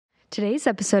Today's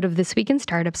episode of This Week in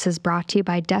Startups is brought to you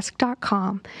by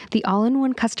Desk.com, the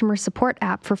all-in-one customer support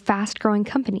app for fast-growing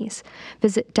companies.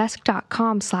 Visit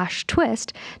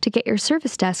Desk.com/twist to get your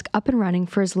service desk up and running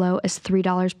for as low as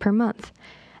 $3 per month.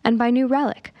 And by New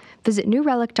Relic. Visit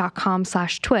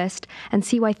newrelic.com/twist and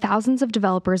see why thousands of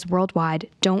developers worldwide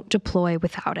don't deploy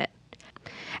without it.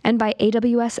 And by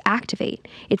AWS Activate.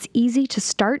 It's easy to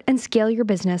start and scale your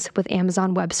business with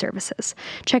Amazon Web Services.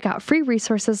 Check out free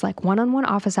resources like one-on-one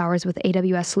office hours with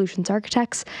AWS Solutions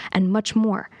Architects and much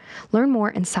more. Learn more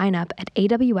and sign up at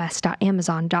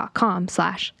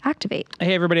aws.amazon.com/activate.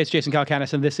 Hey everybody, it's Jason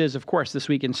Calacanis, and this is, of course, This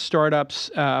Week in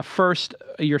Startups. First,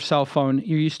 your cell phone.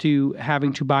 You're used to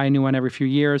having to buy a new one every few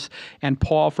years, and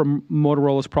Paul from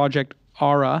Motorola's Project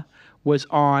Ara was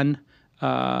on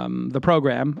the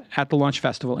program at the launch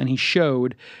festival, and he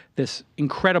showed this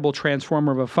incredible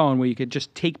transformer of a phone where you could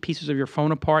just take pieces of your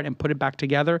phone apart and put it back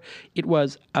together. It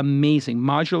was amazing.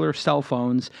 Modular cell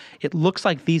phones. It looks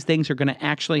like these things are going to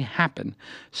actually happen.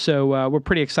 So we're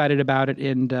pretty excited about it.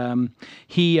 And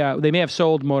they may have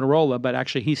sold Motorola, but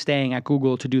actually he's staying at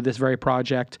Google to do this very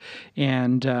project.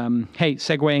 And hey,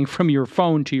 segueing from your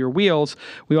phone to your wheels,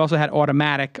 we also had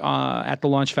Automatic at the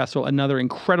launch festival, another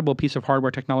incredible piece of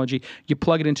hardware technology. You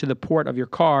plug it into the port of your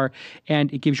car,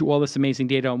 and it gives you all this amazing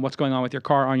data on what's going on with your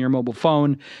car on your mobile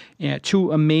phone.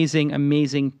 Two amazing,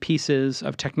 amazing pieces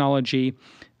of technology,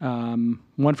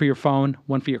 one for your phone,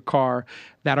 one for your car,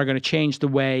 that are going to change the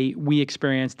way we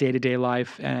experience day-to-day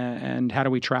life and how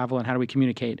do we travel and how do we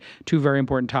communicate. Two very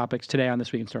important topics today on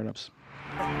This Week in Startups.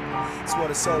 That's what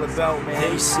it's all about, man.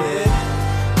 They said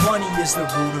money is the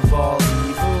root of all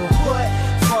evil. What?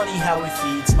 Funny how it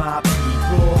feeds my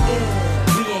people.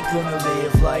 We ain't gonna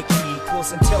live like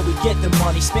equals until we get the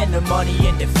money, spend the money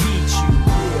and defeat you.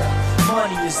 Yeah,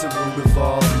 money is the root of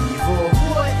all evil.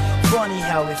 What? Funny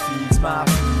how it feeds my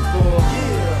people.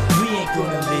 Yeah, we ain't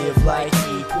gonna live like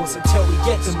equals until we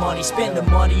get the money, spend the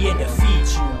money and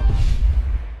defeat you.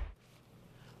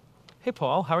 Hey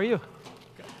Paul, how are you?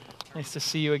 Good. Nice to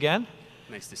see you again.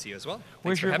 Nice to see you as well.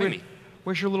 Thanks for having me.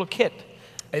 Where's your little kit?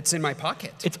 It's in my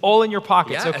pocket. It's all in your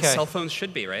pockets. Yeah, okay. as cell phones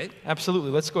should be, right?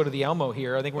 Absolutely. Let's go to the Elmo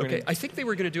here. I think we're I think they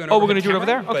were going to do an we're overhead going to do it over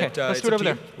there? camera, Okay, but, let's do it over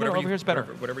there. Whatever over here's better.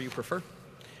 Whatever you prefer.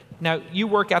 Now, you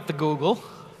work at the Google.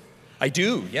 I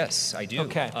do, yes, I do.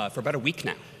 Okay. For about a week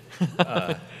now.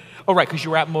 Oh, right, because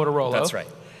you were at Motorola. That's right.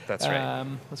 That's right.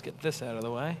 Let's get this out of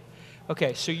the way.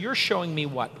 Okay, so you're showing me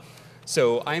what?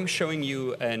 So I'm showing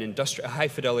you a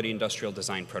high-fidelity industrial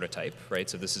design prototype, right?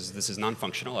 So this is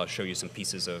non-functional. I'll show you some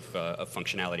pieces of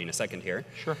functionality in a second here.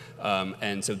 Sure.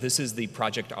 And so this is the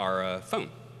Project Ara phone,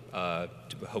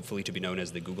 hopefully to be known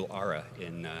as the Google Ara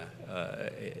in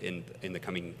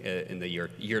the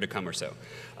year to come or so.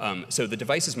 So the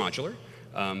device is modular.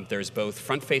 There's both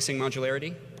front-facing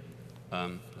modularity.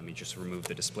 Let me just remove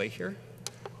the display here,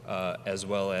 as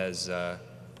well as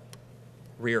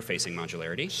rear-facing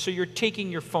modularity. So you're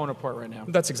taking your phone apart right now.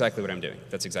 That's exactly what I'm doing.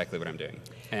 That's exactly what I'm doing.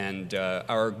 And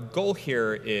our goal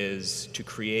here is to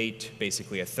create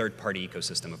basically a third-party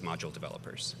ecosystem of module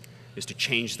developers, is to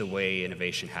change the way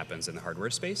innovation happens in the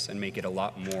hardware space and make it a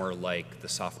lot more like the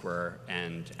software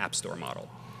and app store model.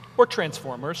 Or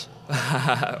transformers.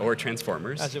 Or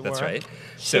transformers, as it that's were. right.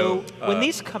 So when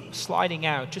these come sliding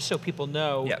out, just so people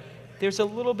know, there's a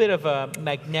little bit of a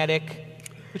magnetic,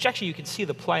 which actually you can see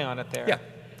the play on it there. Yeah,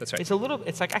 that's right.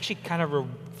 It's like actually kind of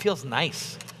feels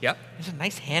nice. Yeah. There's a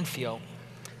nice hand feel.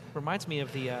 Reminds me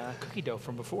of the cookie dough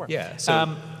from before. Yeah.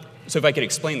 So if I could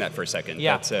explain that for a second.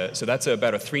 Yeah. That's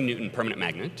about a 3 Newton permanent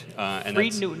magnet. And 3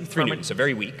 Newton. 3 Newton, so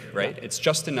very weak, right? Yeah. It's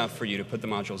just enough for you to put the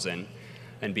modules in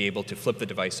and be able to flip the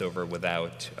device over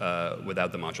without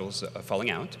the modules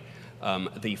falling out.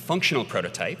 The functional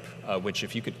prototype, which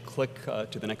if you could click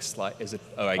to the next slide, is it?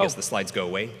 Oh, I guess the slides go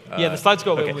away. Yeah, the slides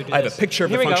go away okay. when we do I have this. a picture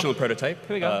of the functional prototype.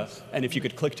 Here we go. And if you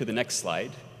could click to the next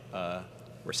slide,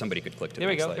 where somebody could click to the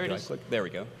next slide. There it is. There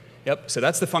we go. Yep, so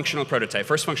that's the functional prototype,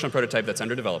 first functional prototype that's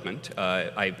under development.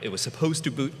 It was supposed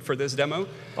to boot for this demo.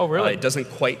 Oh, really? It doesn't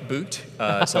quite boot,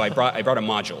 so I brought a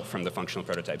module from the functional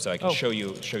prototype, so I can show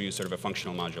you sort of a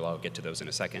functional module. I'll get to those in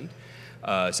a second.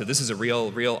 So this is a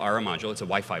real Ara module. It's a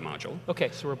Wi-Fi module. Okay,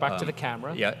 so we're back to the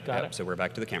camera. Yeah, Got it. So we're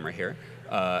back to the camera here.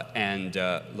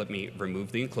 Let me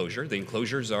remove the enclosure. The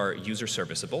enclosures are user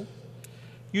serviceable.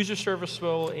 User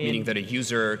serviceable meaning that a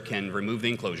user can remove the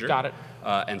enclosure. Got it.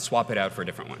 And swap it out for a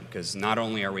different one. Because not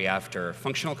only are we after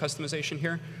functional customization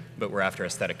here, but we're after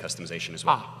aesthetic customization as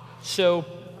well. So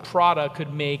Prada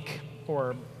could make,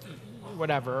 or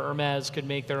whatever, Hermes could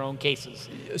make their own cases.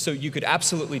 So you could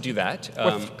absolutely do that.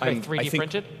 With 3D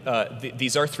printed?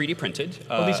 These are 3D printed.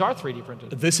 These are 3D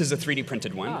printed. This is a 3D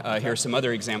printed one. Okay. Here are some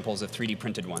other examples of 3D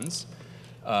printed ones.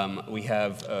 We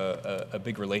have a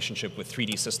big relationship with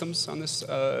 3D Systems on this.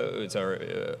 It's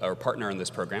our partner in this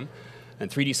program. And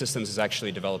 3D Systems is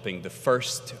actually developing the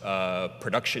first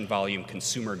production volume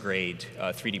consumer grade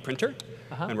 3D printer.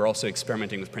 And we're also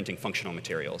experimenting with printing functional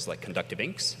materials like conductive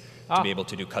inks to be able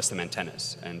to do custom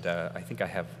antennas. And I think I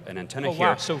have an antenna here.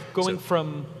 Wow, so going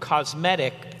from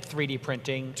cosmetic 3D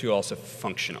printing to also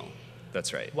functional.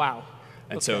 That's right. Wow.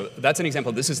 And so that's an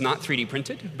example. This is not 3D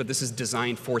printed, but this is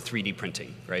designed for 3D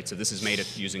printing, right? So this is made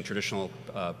using traditional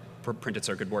printed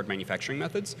circuit board manufacturing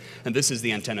methods. And this is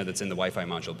the antenna that's in the Wi-Fi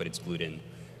module, but it's glued in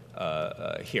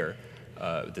here.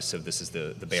 So this is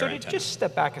the bare antenna. So just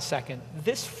step back a second.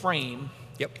 This frame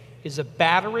Yep. is a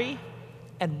battery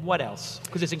and what else?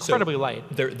 Because it's incredibly light.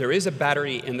 There is a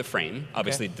battery in the frame.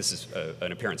 Obviously, this is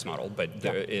an appearance model, but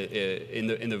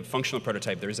in the functional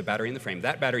prototype, there is a battery in the frame.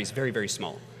 That battery is very, very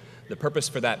small. The purpose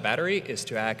for that battery is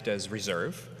to act as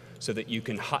reserve so that you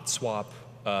can hot swap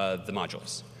the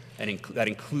modules. And that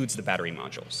includes the battery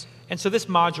modules. And so this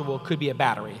module could be a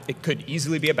battery. It could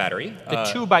easily be a battery. The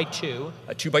 2x2.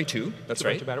 A 2x2, that's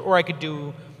right. Battery. Or I could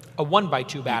do a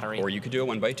 1x2 battery. Or you could do a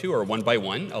 1x2 or a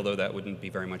 1x1, although that wouldn't be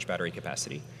very much battery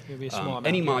capacity. Maybe a small amount.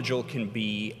 Any module can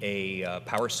be a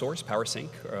power source, power sink,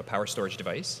 or a power storage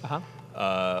device.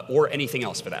 Or anything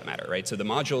else for that matter, right? So the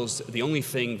modules, the only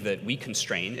thing that we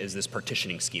constrain is this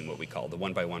partitioning scheme, what we call the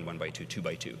 1x1, 1x2,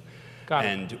 2x2. Got it.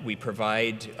 And we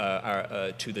provide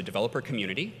to the developer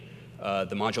community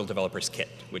the module developers kit,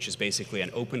 which is basically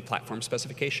an open platform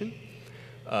specification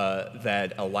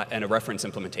and a reference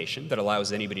implementation that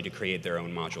allows anybody to create their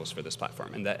own modules for this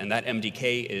platform. And that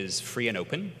MDK is free and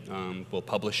open. We'll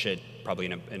publish it probably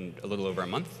in a little over a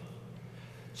month.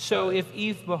 So if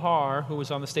Yves Bahar, who was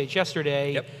on the stage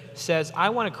yesterday, says, I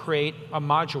want to create a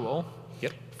module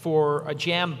for a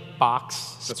jam box,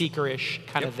 speaker-ish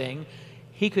kind of thing,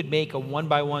 he could make a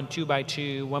 1x1,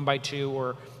 2x2, 1x2,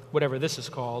 or whatever this is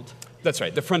called. That's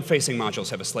right. The front-facing modules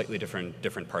have a slightly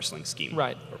different parceling scheme.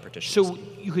 Right. Or partition So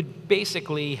scheme. you could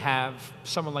basically have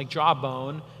someone like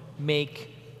Jawbone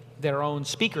make their own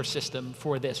speaker system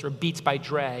for this, or Beats by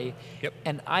Dre.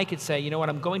 And I could say, you know what,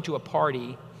 I'm going to a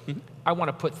party. I want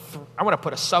to put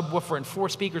a subwoofer and 4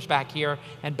 speakers back here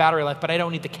and battery life, but I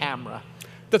don't need the camera.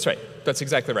 That's right. That's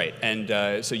exactly right.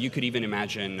 And so you could even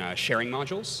imagine sharing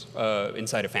modules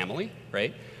inside a family,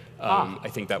 right? I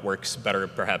think that works better,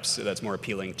 perhaps. That's more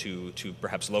appealing to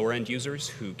perhaps lower end users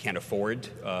who can't afford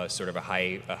sort of a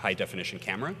high definition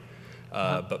camera,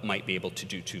 but might be able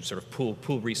to sort of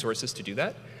pool resources to do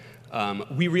that.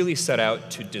 We really set out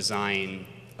to design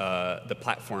the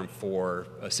platform for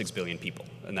 6 billion people,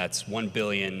 and that's 1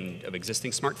 billion of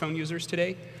existing smartphone users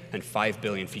today, and 5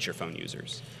 billion feature phone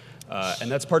users.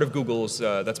 And that's part of Google's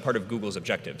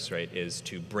objectives, right? Is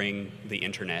to bring the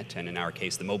internet, and in our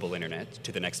case, the mobile internet,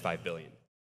 to the next 5 billion.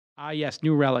 Yes,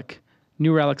 New Relic.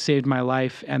 New Relic saved my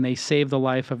life, and they saved the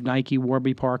life of Nike,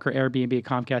 Warby Parker, Airbnb,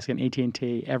 Comcast, and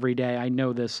AT&T every day. I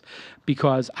know this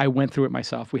because I went through it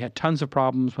myself. We had tons of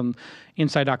problems when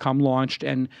Inside.com launched,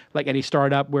 and like any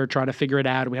startup, we're trying to figure it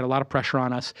out. We had a lot of pressure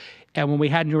on us. And when we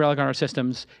had New Relic on our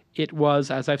systems, it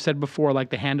was, as I've said before, like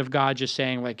the hand of God just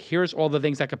saying, like, here's all the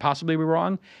things that could possibly be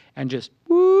wrong, and just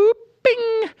whoop,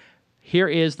 bing. Here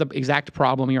is the exact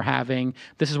problem you're having.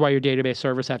 This is why your database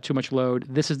servers have too much load.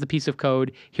 This is the piece of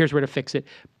code. Here's where to fix it.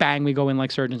 Bang, we go in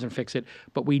like surgeons and fix it.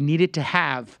 But we needed to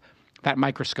have that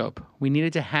microscope. We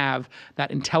needed to have that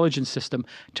intelligence system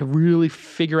to really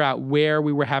figure out where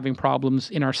we were having problems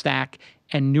in our stack.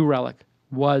 And New Relic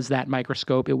was that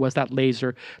microscope. It was that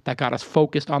laser that got us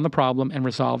focused on the problem and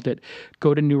resolved it.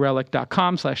 Go to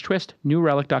newrelic.com/twist,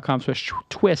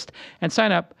 newrelic.com/twist, and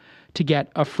sign up to get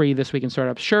a free This Week in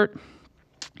Startups shirt.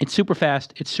 It's super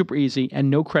fast, it's super easy, and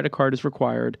no credit card is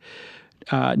required.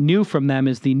 New from them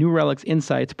is the New Relic's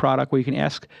Insights product, where you can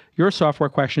ask your software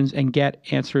questions and get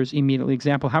answers immediately.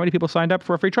 Example, how many people signed up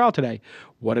for a free trial today?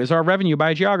 What is our revenue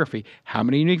by geography? How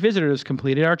many unique visitors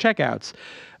completed our checkouts?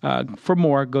 For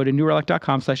more, go to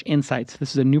newrelic.com/insights.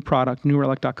 This is a new product,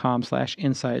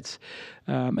 newrelic.com/insights.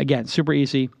 Again, super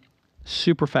easy,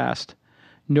 super fast.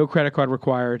 No credit card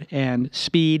required, and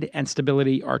speed and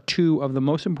stability are 2 of the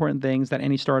most important things that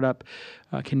any startup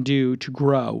can do to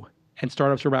grow. And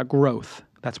startups are about growth.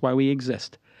 That's why we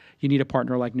exist. You need a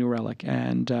partner like New Relic,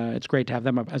 and it's great to have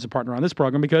them as a partner on this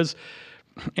program, because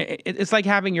it's like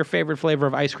having your favorite flavor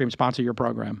of ice cream sponsor your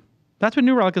program. That's what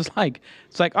New Relic is like.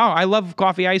 It's like, oh, I love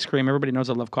coffee ice cream. Everybody knows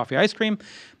I love coffee ice cream.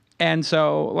 And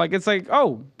so, like, it's like,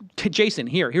 oh, Jason,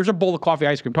 here's a bowl of coffee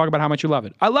ice cream. Talk about how much you love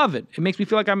it. I love it. It makes me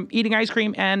feel like I'm eating ice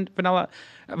cream and vanilla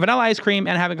ice cream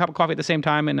and having a cup of coffee at the same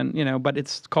time. And but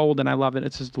it's cold and I love it.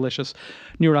 It's just delicious.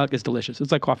 New Relic is delicious.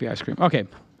 It's like coffee ice cream. Okay.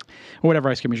 Whatever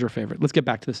ice cream is your favorite. Let's get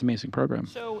back to this amazing program.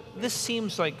 So this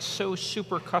seems like so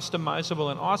super customizable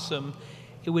and awesome.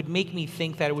 It would make me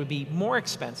think that it would be more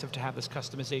expensive to have this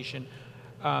customization.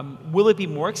 Will it be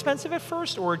more expensive at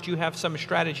first, or do you have some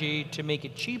strategy to make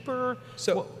it cheaper?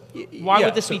 So, why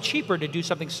would this be cheaper to do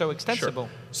something so extensible?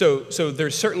 Sure. So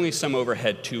there's certainly some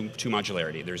overhead to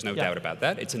modularity. There's no doubt about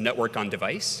that. It's a network on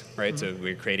device, right? So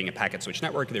we're creating a packet switch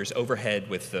network. There's overhead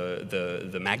with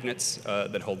the magnets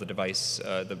that hold the device,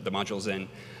 the modules in,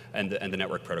 and the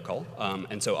network protocol.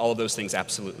 And so all of those things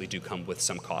absolutely do come with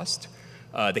some cost.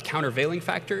 The countervailing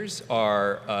factors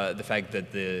are the fact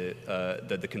that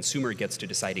the consumer gets to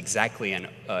decide exactly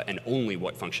and only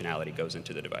what functionality goes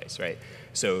into the device, right?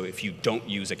 So if you don't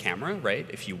use a camera, right,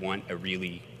 if you want a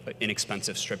really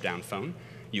inexpensive stripped-down phone,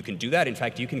 you can do that. In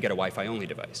fact, you can get a Wi-Fi only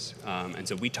device. And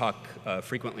so we talk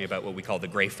frequently about what we call the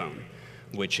gray phone,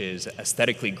 which is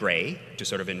aesthetically gray to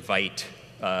sort of invite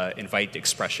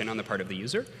expression on the part of the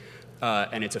user.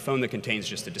 And it's a phone that contains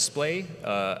just a display,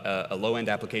 a low-end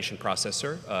application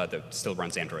processor that still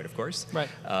runs Android, of course, right.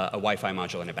 A Wi-Fi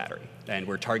module, and a battery. And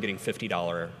we're targeting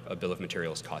 $50 a bill of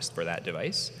materials cost for that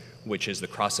device, which is the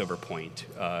crossover point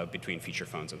between feature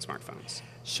phones and smartphones.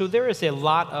 So there is a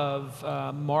lot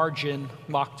of margin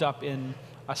locked up in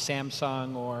a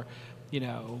Samsung or,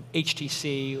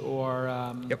 HTC or,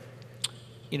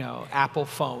 Apple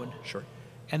phone. Sure.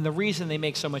 And the reason they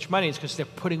make so much money is because they're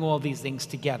putting all these things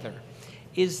together.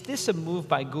 Is this a move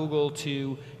by Google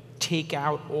to take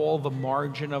out all the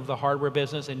margin of the hardware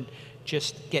business and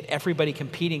just get everybody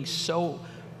competing so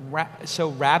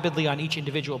rapidly on each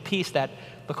individual piece that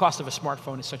the cost of a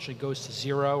smartphone essentially goes to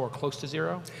zero or close to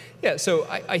zero? Yeah, so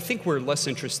I think we're less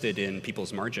interested in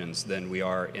people's margins than we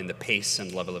are in the pace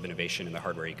and level of innovation in the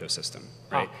hardware ecosystem,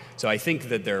 right? So I think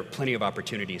that there are plenty of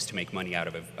opportunities to make money out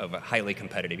of a highly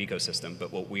competitive ecosystem,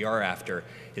 but what we are after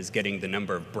is getting the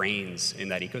number of brains in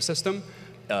that ecosystem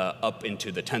up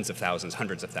into the tens of thousands,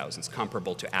 hundreds of thousands,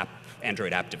 comparable to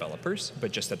Android app developers,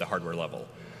 but just at the hardware level.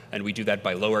 And we do that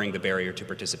by lowering the barrier to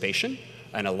participation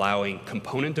and allowing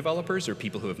component developers or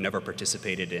people who have never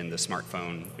participated in the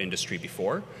smartphone industry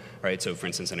before, right? So for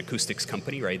instance, an acoustics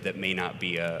company, right, that may not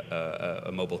be a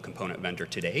mobile component vendor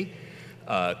today,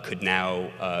 could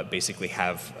now basically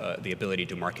have the ability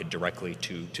to market directly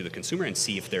to the consumer and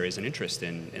see if there is an interest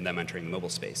in them entering the mobile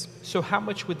space. So how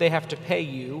much would they have to pay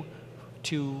you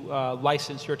to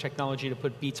license your technology to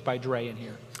put Beats by Dre in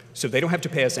here? So they don't have to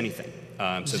pay us anything.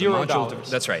 So $0.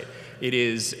 That's right. It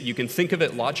is. You can think of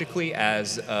it logically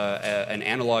as an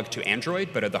analog to Android,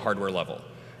 but at the hardware level.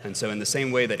 And so in the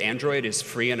same way that Android is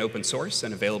free and open source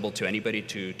and available to anybody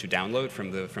to download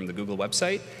from the Google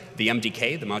website, the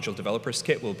MDK, the Module Developers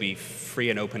Kit, will be free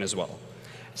and open as well.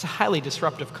 It's a highly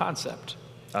disruptive concept.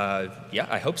 Yeah,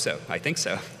 I hope so. I think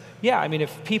so. Yeah, I mean,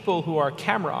 if people who are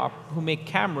who make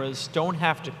cameras don't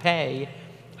have to pay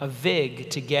a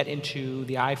VIG to get into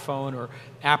the iPhone, or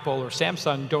Apple or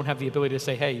Samsung don't have the ability to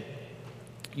say, hey,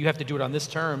 you have to do it on this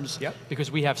terms because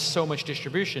we have so much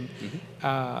distribution,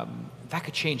 that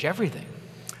could change everything.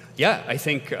 Yeah, I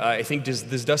think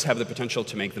this does have the potential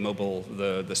to make the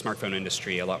smartphone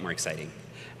industry a lot more exciting.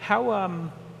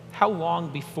 How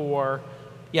long before?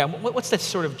 Yeah, what's that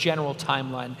sort of general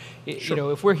timeline?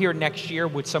 Sure. If we're here next year,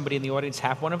 would somebody in the audience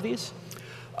have one of these?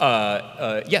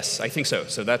 Yes, I think so.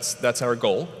 So that's our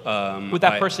goal. Would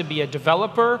that person be a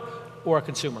developer or a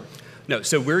consumer? No,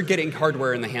 so we're getting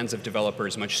hardware in the hands of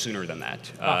developers much sooner than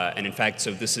that. And in fact,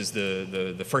 so this is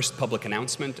the first public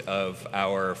announcement of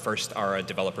our first Ara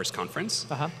Developers Conference.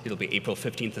 It'll be April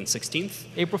 15th and 16th.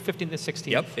 April 15th and 16th.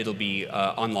 Yep, it'll be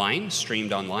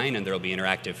streamed online, and there'll be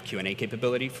interactive Q&A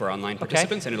capability for online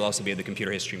participants, and it'll also be at the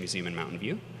Computer History Museum in Mountain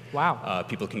View. Wow.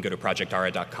 People can go to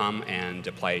projectara.com and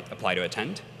apply to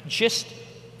attend. Just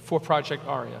for Project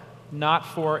Ara, not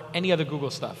for any other Google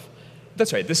stuff.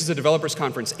 That's right. This is a developers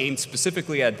conference aimed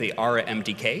specifically at the Ara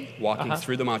MDK, walking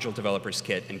through the Module Developers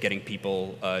Kit and getting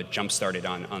people jump-started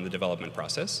on the development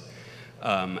process.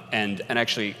 And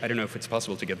actually, I don't know if it's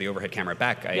possible to get the overhead camera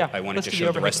back. I wanted to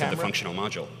show the rest of the functional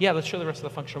module. Yeah, let's show the rest of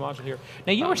the functional module here.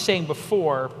 Now, you were saying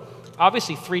before,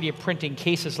 obviously 3D printing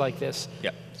cases like this,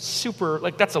 super,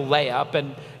 like that's a layup,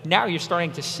 and now you're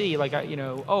starting to see, like,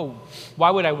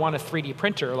 why would I want a 3D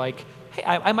printer? Like, hey,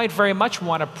 I might very much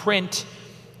want to print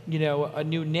a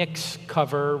new Knicks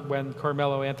cover when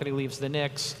Carmelo Anthony leaves the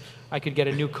Knicks. I could get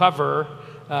a new cover,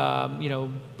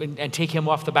 and take him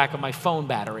off the back of my phone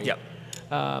battery.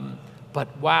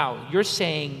 But wow, you're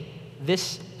saying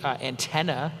this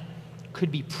antenna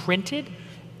could be printed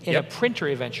in a printer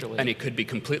eventually. And it could be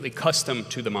completely custom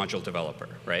to the module developer,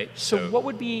 right? So what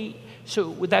would be, so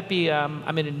would that be,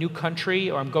 I'm in a new country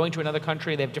or I'm going to another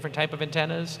country, they have different type of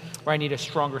antennas, where I need a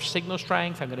stronger signal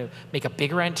strength, I'm going to make a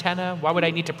bigger antenna? Why would I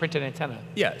need to print an antenna?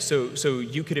 Yeah, so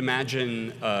you could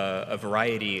imagine a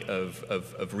variety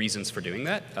of reasons for doing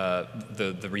that.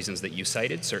 The reasons that you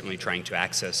cited, certainly trying to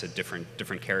access a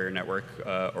different carrier network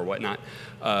or whatnot.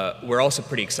 We're also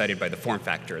pretty excited by the form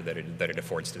factor that it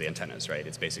affords to the antennas, right?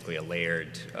 It's basically a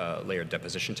layered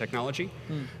deposition technology.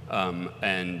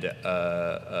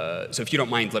 So if you don't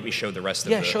mind, let me show the rest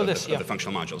of the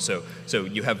functional module. So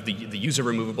you have the user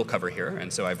removable cover here,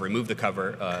 and so I've removed the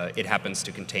cover. It happens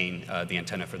to contain the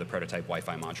antenna for the prototype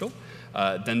Wi-Fi module.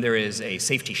 Then there is a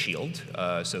safety shield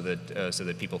so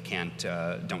that people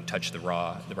don't touch the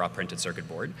raw printed circuit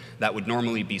board. That would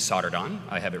normally be soldered on.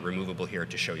 I have it removable here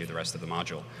to show you the rest of the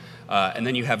module. And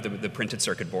then you have the printed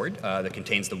circuit board that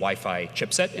contains the Wi-Fi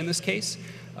chipset in this case,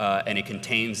 and it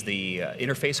contains the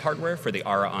interface hardware for the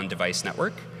Ara on-device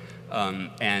network.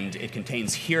 And it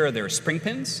contains there are spring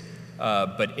pins,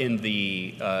 but in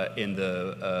the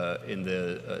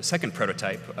second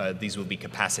prototype, these will be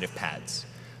capacitive pads,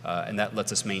 and that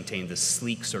lets us maintain this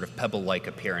sleek sort of pebble-like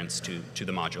appearance to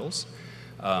the modules.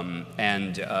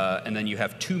 And then you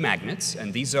have two magnets,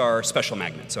 and these are special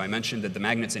magnets. So I mentioned that the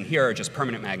magnets in here are just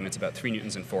permanent magnets, about 3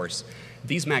 newtons in force.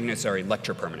 These magnets are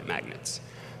electropermanent magnets.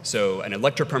 So an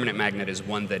electropermanent magnet is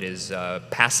one that is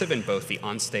passive in both the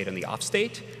on-state and the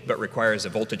off-state, but requires a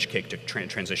voltage kick to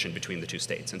transition between the two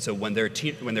states. And so when they're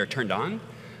turned on,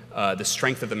 the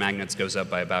strength of the magnets goes up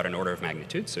by about an order of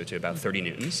magnitude, so to about 30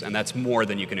 newtons, and that's more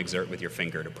than you can exert with your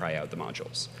finger to pry out the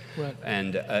modules. Right.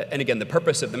 And again, the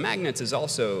purpose of the magnets is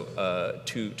also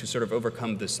to sort of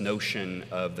overcome this notion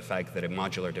of the fact that a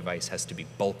modular device has to be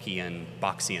bulky and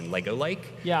boxy and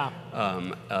Lego-like. Yeah.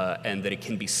 And that it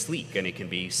can be sleek and it can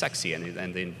be sexy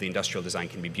and the industrial design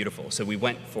can be beautiful. So we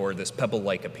went for this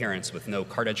pebble-like appearance with no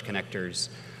card edge connectors.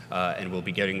 And we'll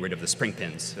be getting rid of the spring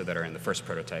pins that are in the first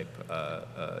prototype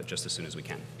just as soon as we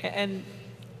can. And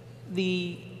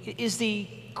is the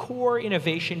core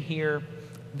innovation here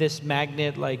this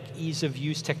magnet, like ease of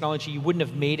use technology? You wouldn't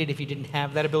have made it if you didn't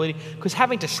have that ability? Because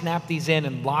having to snap these in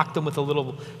and lock them with a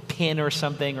little pin or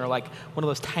something, or like one of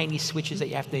those tiny switches that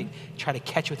you have to try to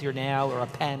catch with your nail or a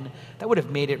pen, that would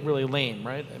have made it really lame,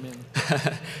 right? I mean,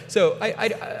 so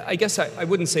I guess I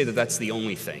wouldn't say that that's the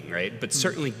only thing, right? But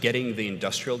certainly getting the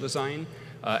industrial design,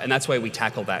 and that's why we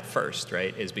tackle that first,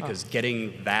 right? Is because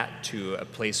getting that to a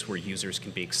place where users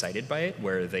can be excited by it,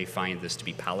 where they find this to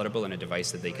be palatable and a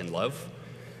device that they can love,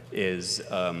 is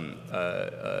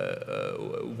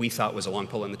we thought was a long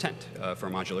pole in the tent for a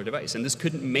modular device. And this we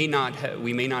may not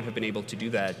have been able to do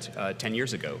that 10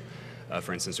 years ago,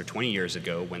 for instance, or 20 years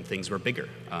ago when things were bigger.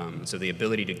 So the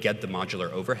ability to get the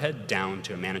modular overhead down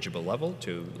to a manageable level,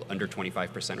 to under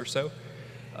 25% or so,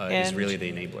 is really the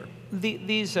enabler.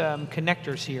 These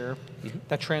connectors here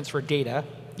that transfer data.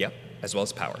 Yep, as well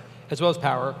as power. As well as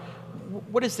power.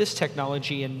 What is this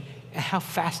technology and how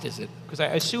fast is it? Because I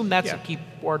assume that's a key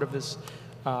part of this,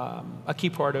 a key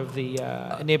part of the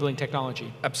enabling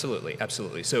technology. Absolutely,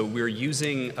 absolutely. So we're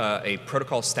using a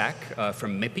protocol stack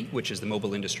from MIPI, which is the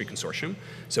Mobile Industry Consortium.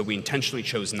 So we intentionally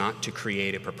chose not to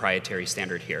create a proprietary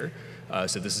standard here.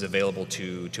 So this is available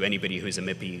to anybody who is a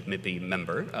MIPI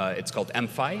member. It's called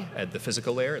MFI at the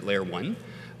physical layer, at layer 1.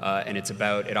 And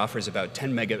it offers about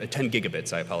 10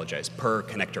 gigabits, per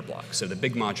connector block. So the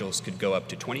big modules could go up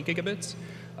to 20 gigabits.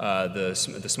 The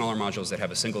smaller modules that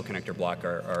have a single connector block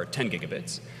are 10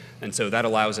 gigabits. And so that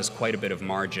allows us quite a bit of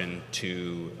margin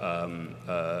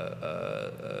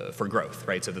for growth,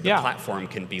 right? So that the platform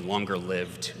can be longer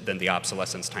lived than the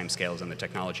obsolescence timescales and the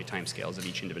technology timescales of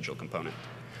each individual component,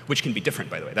 which can be different,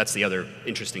 by the way. That's the other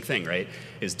interesting thing, right?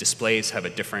 Is displays have a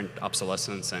different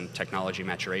obsolescence and technology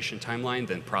maturation timeline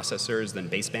than processors, than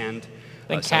baseband,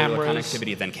 cellular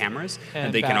connectivity, than cameras.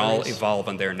 And they can all evolve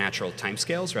on their natural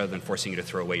timescales rather than forcing you to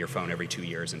throw away your phone every 2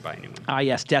 years and buy a new one.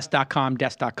 Yes, desk.com.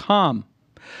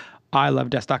 I love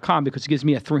desk.com because it gives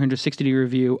me a 360-degree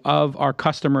review of our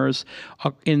customers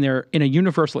in a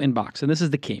universal inbox. And this is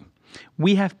the key.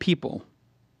 We have people.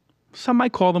 Some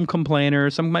might call them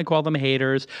complainers, some might call them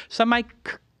haters, some might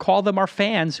call them our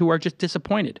fans who are just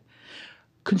disappointed.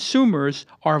 Consumers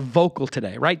are vocal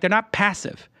today, right? They're not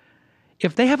passive.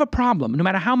 If they have a problem, no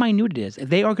matter how minute it is,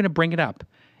 they are going to bring it up.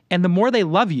 And the more they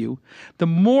love you, the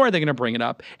more they're going to bring it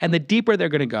up, and the deeper they're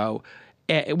going to go.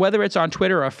 Whether it's on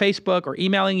Twitter or Facebook or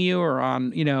emailing you or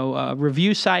on a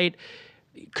review site,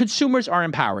 consumers are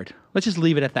empowered. Let's just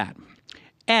leave it at that.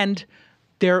 And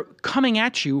they're coming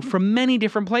at you from many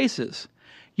different places.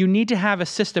 you need to have a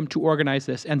system to organize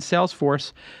this. And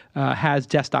Salesforce has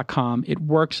desk.com. It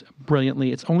works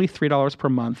brilliantly. It's only $3 per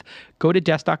month. Go to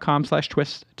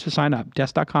desk.com/twist to sign up,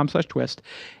 desk.com/twist.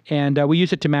 And we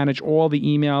use it to manage all the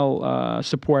email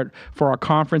support for our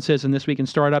conferences and This Week in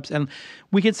Startups. And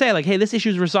we can say, like, hey, this issue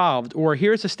is resolved, or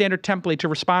here's a standard template to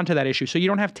respond to that issue. So you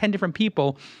don't have 10 different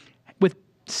people with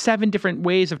 7 different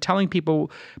ways of telling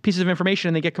people pieces of information,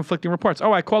 and they get conflicting reports.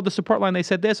 Oh, I called the support line, they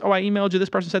said this. Oh, I emailed you, this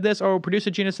person said this. Oh, producer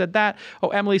Gina said that. Oh,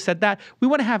 Emily said that. We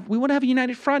want to have a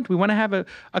united front. We want to have a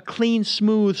clean,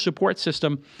 smooth support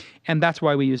system, and that's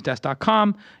why we use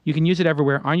desk.com. You can use it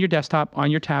everywhere, on your desktop, on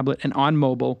your tablet, and on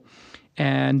mobile.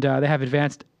 And they have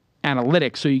advanced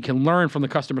analytics, so you can learn from the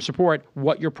customer support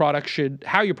how your product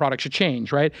should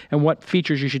change, right? And what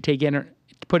features you should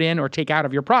put in or take out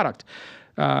of your product.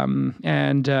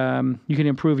 And you can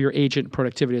improve your agent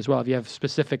productivity as well. If you have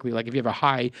if you have a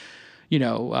high,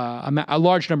 a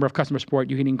large number of customer support,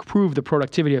 you can improve the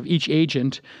productivity of each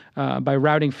agent by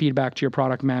routing feedback to your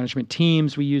product management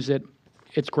teams. We use it.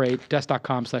 It's great.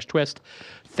 Desk.com/twist.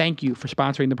 Thank you for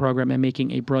sponsoring the program and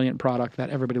making a brilliant product that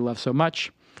everybody loves so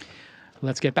much.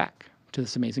 Let's get back to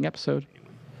this amazing episode.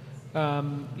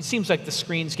 It seems like the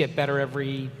screens get better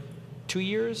every 2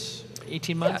 years.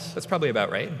 18 months? Yeah, that's probably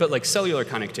about right. But like cellular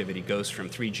connectivity goes from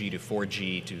 3G to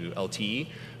 4G to LTE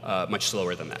much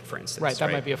slower than that, for instance. Right,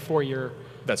 that might be a 4-year,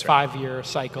 that's right. 5-year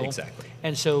cycle. Exactly.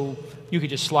 And so you could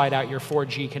just slide out your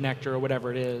 4G connector or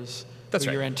whatever it is, that's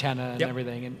right. your antenna and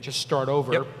everything, and just start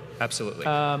over. Yep, absolutely.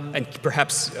 And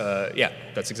perhaps,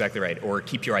 that's exactly right. Or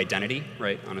keep your identity,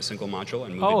 right, on a single module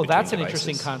and move it between that's an devices.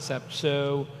 interesting concept.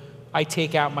 So I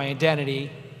take out my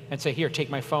identity and say, here, take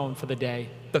my phone for the day.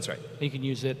 That's right. You can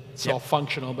use it. It's all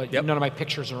functional, but none of my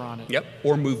pictures are on it. Yep.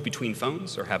 Or move between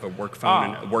phones, or have a work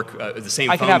phone and the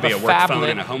same I phone be a a work phablet. phone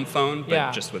and a home phone,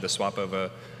 but just with a swap of a.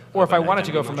 Or if I wanted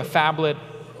to go from a phablet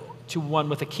to one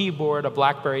with a keyboard, a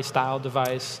BlackBerry style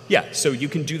device. Yeah, so you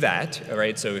can do that, all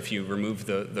right? So if you remove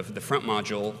the front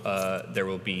module, there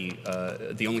will be,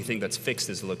 the only thing that's fixed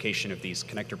is the location of these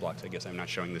connector blocks. I guess I'm not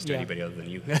showing this to anybody other than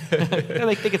you.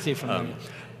 They can see it from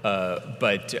there.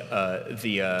 But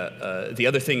the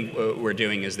other thing we're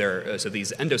doing is so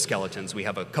these endoskeletons, we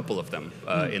have a couple of them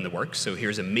in the works. So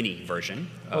here's a mini version.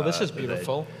 This is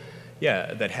beautiful.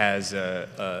 That has.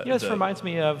 This reminds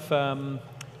me of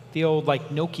the old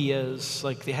Nokias.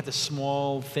 Like they had the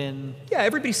small, thin. Yeah,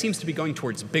 everybody seems to be going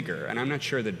towards bigger, and I'm not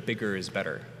sure that bigger is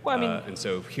better. Well, I mean, and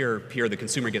so here the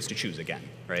consumer gets to choose again,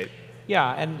 right?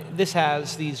 Yeah, and this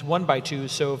has these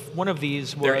 1x2s. So if one of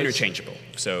these was, they're interchangeable.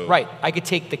 So right, I could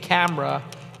take the camera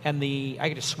and I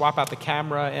could just swap out the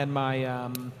camera and my.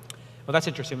 Well, that's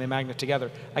interesting. They magnet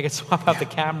together. I could swap out the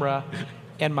camera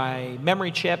and my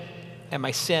memory chip and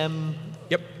my SIM.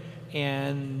 Yep.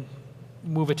 And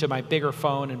move it to my bigger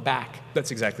phone and back. That's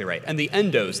exactly right. And the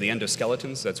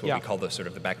endoskeletons, that's what we call the sort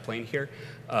of the backplane here.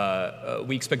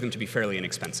 We expect them to be fairly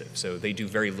inexpensive. So they do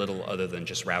very little other than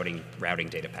just routing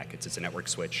data packets. It's a network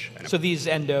switch. So these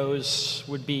endos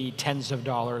would be tens of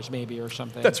dollars maybe or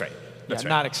something. That's right. That's right.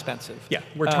 Not expensive. Yeah,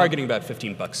 we're targeting about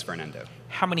 $15 for an endo.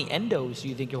 How many endos do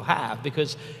you think you'll have?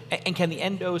 And can the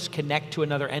endos connect to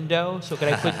another endo? So could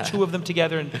I put 2 of them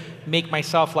together and make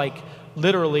myself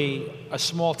literally a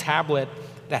small tablet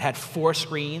that had 4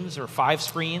 screens or 5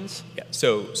 screens? Yeah,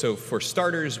 so for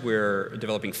starters, we're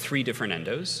developing 3 different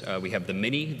endos. We have the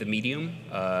mini, the medium,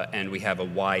 and we have a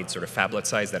wide sort of phablet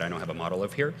size that I don't have a model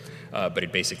of here, but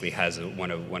it basically has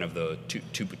one of the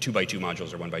 2x2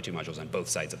 modules or 1x2 modules on both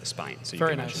sides of the spine. So you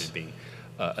can imagine it being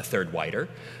a third wider.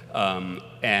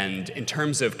 And in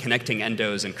terms of connecting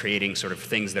endos and creating sort of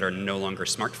things that are no longer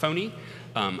smartphone-y,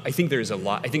 I think there's a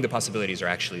lot. I think the possibilities are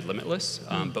actually limitless.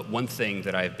 But one thing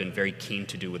that I've been very keen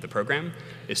to do with the program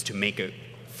is to make it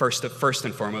first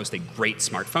and foremost a great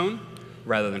smartphone,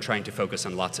 rather than trying to focus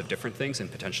on lots of different things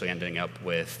and potentially ending up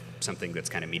with something that's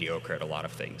kind of mediocre at a lot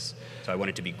of things. So I want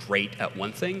it to be great at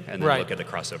one thing and then look at the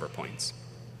crossover points.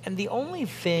 And the only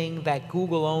thing that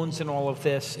Google owns in all of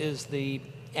this is the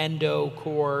Endo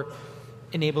core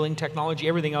enabling technology.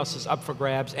 Everything else is up for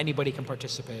grabs. Anybody can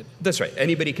participate. That's right.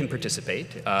 Anybody can participate.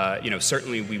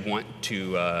 Certainly we want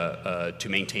to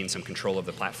maintain some control of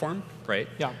the platform, right?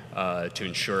 Yeah. To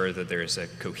ensure that there's a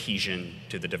cohesion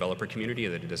to the developer community,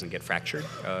 that it doesn't get fractured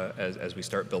as we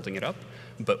start building it up.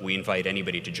 But we invite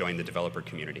anybody to join the developer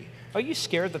community. Are you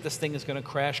scared that this thing is going to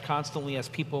crash constantly as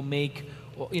people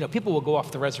people will go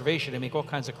off the reservation and make all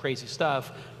kinds of crazy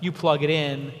stuff. You plug it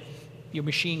in, your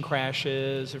machine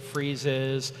crashes, it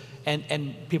freezes,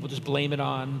 and people just blame it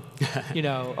on,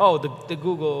 the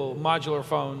Google modular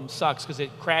phone sucks because it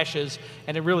crashes,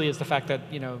 and it really is the fact that,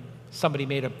 somebody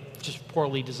made a just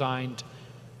poorly designed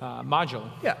module.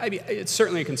 Yeah, I mean, it's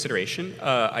certainly a consideration.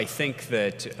 I think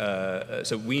that,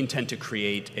 so we intend to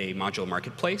create a modular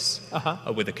marketplace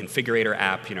with a configurator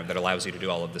app, that allows you to do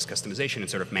all of this customization and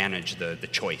sort of manage the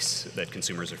choice that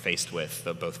consumers are faced with,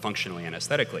 both functionally and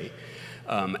aesthetically.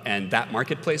 And that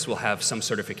marketplace will have some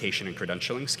certification and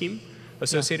credentialing scheme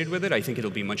associated with it. I think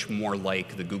it'll be much more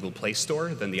like the Google Play Store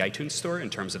than the iTunes Store in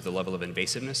terms of the level of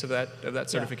invasiveness of that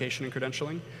certification and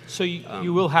credentialing. So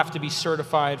you will have to be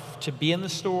certified to be in the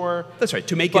store? That's right,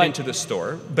 to make it into the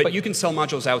store. But you can sell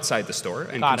modules outside the store,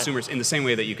 and consumers, in the same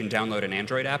way that you can download an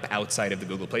Android app outside of the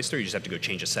Google Play Store, you just have to go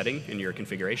change a setting in your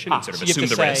configuration and sort of assume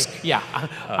the risk. Yeah,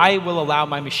 I will allow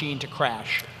my machine to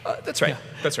crash. That's right.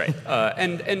 That's right.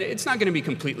 And it's not going to be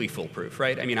completely foolproof,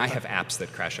 right? I mean, I have apps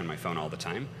that crash on my phone all the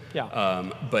time. Yeah.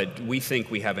 But we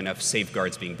think we have enough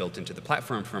safeguards being built into the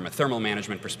platform from a thermal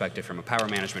management perspective, from a power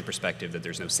management perspective, that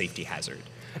there's no safety hazard.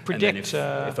 I predict and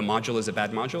then if a module is a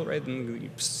bad module, right, then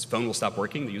the phone will stop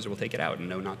working, the user will take it out and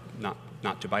know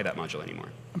not to buy that module anymore.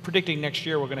 I'm predicting next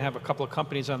year we're going to have a couple of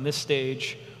companies on this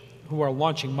stage who are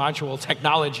launching module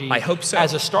technology. I hope so.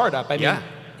 As a startup. I mean,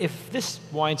 if this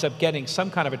winds up getting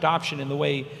some kind of adoption in the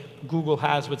way Google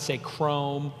has with, say,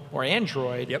 Chrome or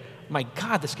Android, my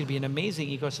God, this could be an amazing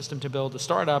ecosystem to build a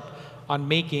startup on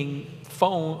making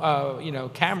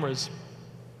cameras.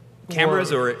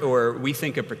 Cameras, or we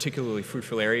think a particularly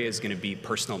fruitful area is going to be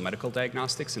personal medical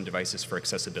diagnostics and devices for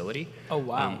accessibility. Oh,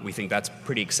 wow. We think that's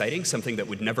pretty exciting, something that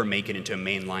would never make it into a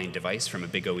mainline device from a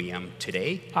big OEM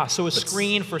today. So a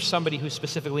screen for somebody who's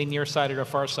specifically nearsighted or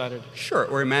farsighted. Sure,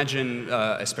 or imagine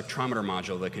a spectrometer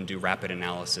module that can do rapid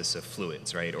analysis of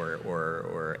fluids, right,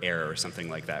 or air or something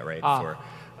like that, right,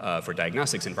 for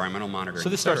diagnostics, environmental monitoring. So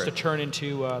this starts to turn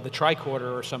into the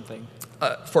tricorder or something.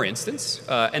 For instance,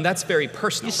 and that's very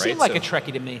personal, right? You seem like a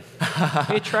Trekkie to me. Are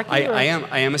you a Trekkie?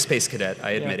 I am a space cadet.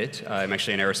 I admit it. I'm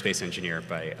actually an aerospace engineer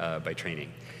by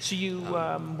training. So you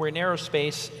were in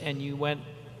aerospace and you went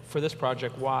for this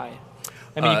project. Why?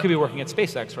 I mean, you could be working at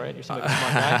SpaceX, right? You're something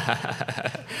smart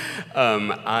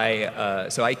guy.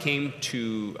 So I came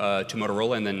to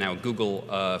Motorola and then now Google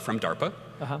from DARPA.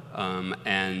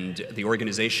 And the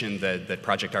organization that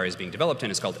Project Ara is being developed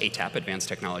in is called ATAP, Advanced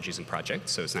Technologies and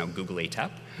Projects, so it's now Google ATAP.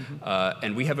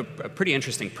 And we have a pretty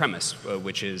interesting premise,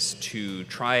 which is to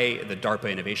try the DARPA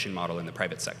innovation model in the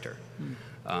private sector.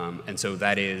 And so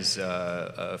that is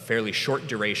a fairly short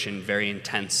duration, very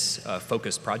intense,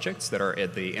 focused projects that are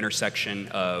at the intersection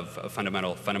of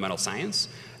fundamental science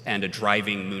and a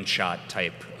driving moonshot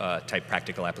type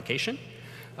practical application.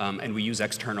 And we use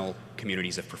external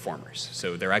communities of performers.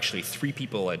 So there are actually 3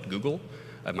 people at Google,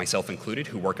 myself included,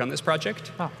 who work on this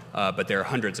project. But there are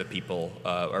hundreds of people,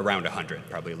 around 100,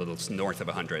 probably a little north of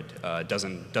 100,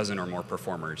 dozen or more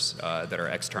performers that are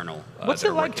external. What's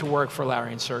it like to work for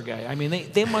Larry and Sergey? I mean,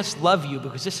 they must love you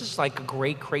because this is like a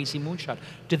great, crazy moonshot.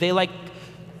 Do they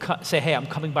say, hey, I'm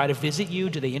coming by to visit you?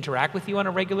 Do they interact with you on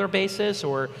a regular basis?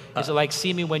 Or is it like,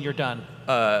 see me when you're done?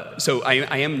 So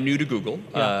I am new to Google.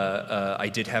 I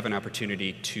did have an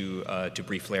opportunity to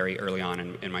brief Larry early on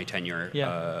in my tenure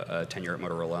at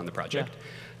Motorola on the project.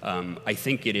 I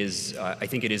think it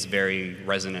is very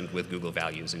resonant with Google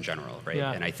values in general, right?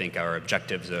 And I think our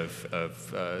objectives of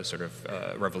sort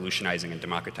of revolutionizing and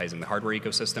democratizing the hardware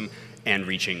ecosystem and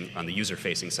reaching, on the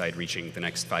user-facing side, reaching the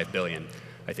next 5 billion,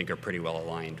 I think are pretty well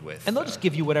aligned with. And they'll just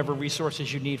give you whatever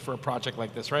resources you need for a project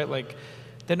like this, right? Like,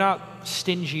 they're not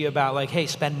stingy about like, hey,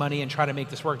 spend money and try to make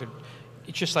this work.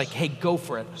 It's just like, hey, go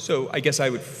for it. So I guess I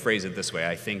would phrase it this way.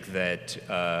 I think that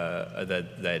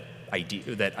that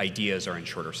ideas are in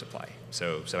shorter supply.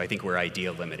 So I think we're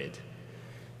idea limited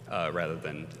rather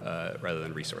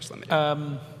than resource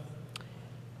limited.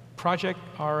 Project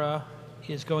Ara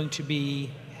is going to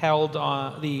be held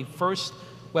on the first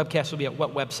webcast. Will be at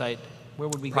what website? Where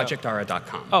would we go?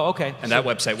 ProjectAra.com. Oh, okay. And that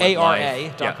website went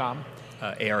live. ARA.com.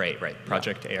 ARA, right.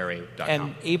 ProjectAra.com.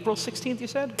 And April 16th, you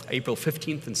said? April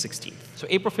 15th and 16th. So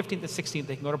April 15th and 16th,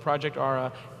 they can go to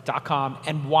ProjectAra.com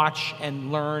and watch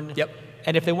and learn. Yep.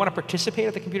 And if they want to participate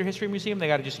at the Computer History Museum, they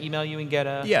got to just email you and get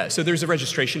a... Yeah, so there's a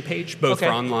registration page, both for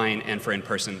online and for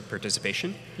in-person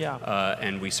participation. Yeah.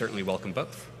 And we certainly welcome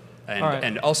both.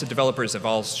 And also developers of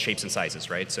all shapes and sizes,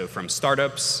 right? So from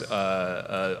startups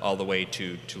all the way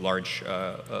to large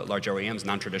OEMs,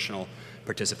 non-traditional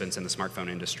participants in the smartphone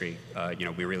industry.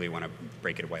 We really want to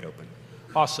break it wide open.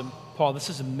 Awesome. Paul, this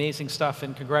is amazing stuff,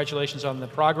 and congratulations on the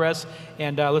progress.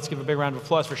 And let's give a big round of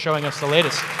applause for showing us the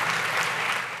latest.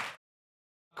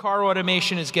 Car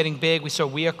automation is getting big. We saw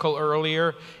vehicle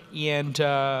earlier, and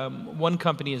one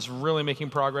company is really making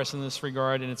progress in this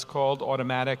regard, and it's called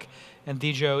Automatic, and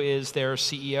Thejo is their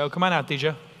CEO. Come on out,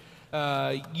 Thejo.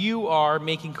 You are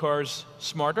making cars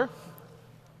smarter.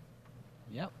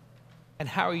 Yep. And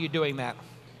how are you doing that?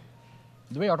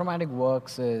 The way automatic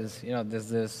works is, there's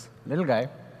this little guy,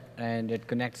 and it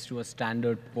connects to a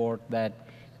standard port that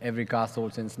every car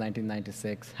sold since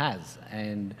 1996 has.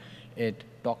 And it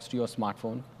talks to your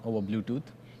smartphone over Bluetooth,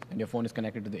 and your phone is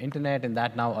connected to the internet, and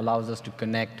that now allows us to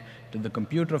connect to the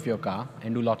computer of your car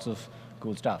and do lots of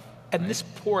cool stuff. And this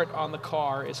port on the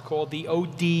car is called the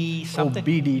OD something?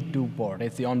 OBD2 port.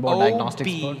 It's the onboard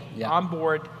diagnostics port. Yeah.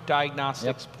 Onboard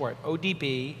diagnostics port.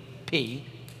 ODP, P.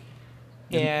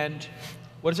 And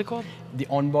what is it called? The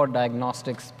onboard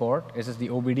diagnostics port. This is the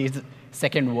OBD. It's the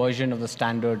second version of the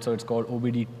standard, so it's called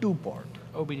OBD2 port.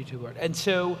 OBD2 port. And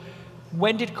so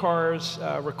when did cars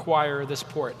require this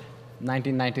port?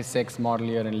 1996 model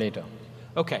year and later.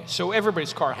 Okay, so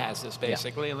everybody's car has this,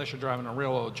 basically, unless you're driving a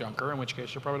real old junker, in which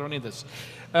case you probably don't need this.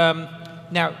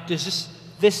 Now,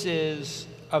 this is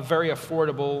a very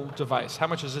affordable device. How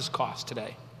much does this cost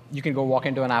today? You can go walk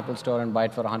into an Apple store and buy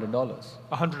it for $100.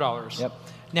 $100? Yep.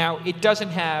 Now, it doesn't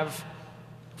have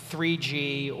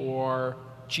 3G or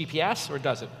GPS, or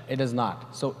does it? It does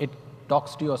not. So it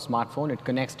talks to your smartphone, it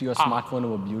connects to your smartphone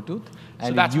over Bluetooth,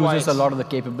 and that's it why uses a lot of the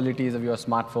capabilities of your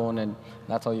smartphone, and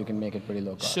that's how you can make it pretty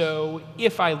low cost. So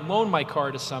if I loan my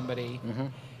car to somebody,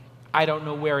 I don't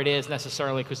know where it is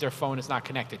necessarily because their phone is not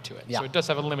connected to it. Yeah. So it does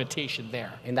have a limitation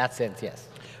there. In that sense, yes.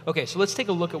 Okay, so let's take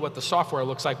a look at what the software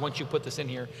looks like once you put this in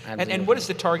here. And what is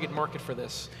the target market for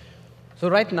this? So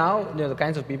right now, the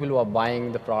kinds of people who are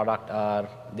buying the product are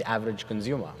the average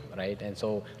consumer, right? And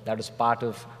so that was part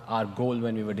of our goal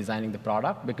when we were designing the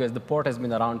product, because the port has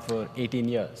been around for 18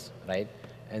 years, right?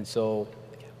 And so,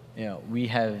 we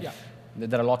have,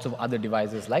 there are lots of other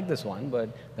devices like this one, but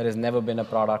there has never been a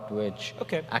product which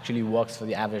actually works for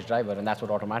the average driver, and that's what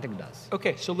automatic does.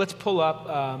 Okay, so let's pull up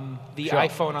the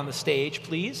iPhone on the stage,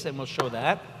 please, and we'll show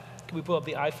that. Can we pull up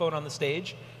the iPhone on the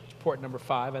stage? It's port number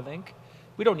 5, I think.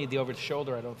 We don't need the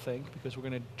over-the-shoulder, I don't think, because we're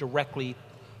going to directly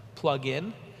plug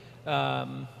in. Are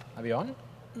we on?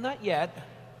 Not yet.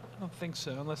 I don't think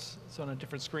so, unless it's on a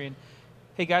different screen.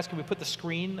 Hey, guys, can we put the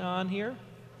screen on here?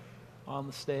 On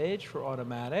the stage for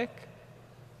automatic.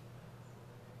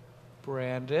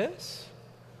 Brandis.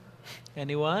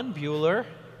 Anyone? Bueller?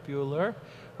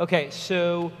 Okay,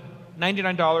 so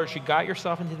 $99, you got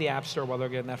yourself into the App Store while they're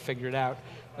getting that figured out.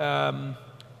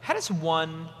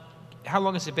 How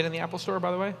long has it been in the Apple Store, by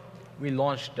the way? We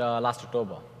launched last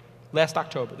October. Last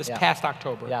October, past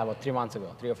October. Yeah, about 3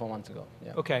 or 4 months ago.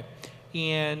 Yeah. Okay,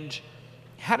 and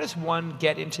how does one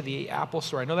get into the Apple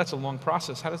Store? I know that's a long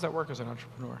process. How does that work as an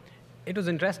entrepreneur? It was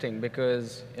interesting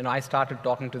because I started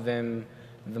talking to them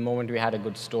the moment we had a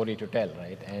good story to tell,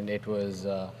 right? And it was,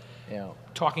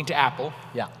 talking to Apple.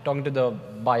 Yeah, talking to the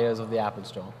buyers of the Apple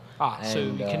Store. So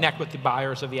you connect with the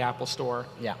buyers of the Apple Store.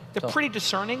 Yeah. They're pretty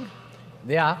discerning.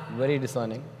 They are very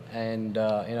discerning, and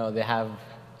they have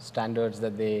standards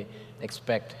that they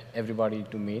expect everybody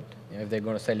to meet if they're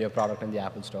going to sell your product in the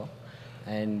Apple Store.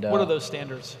 And what are those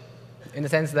standards? In the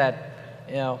sense that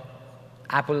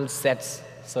Apple sets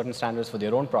certain standards for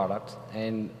their own products,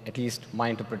 and at least my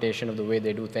interpretation of the way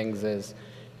they do things is,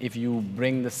 if you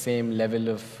bring the same level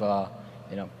of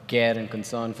care and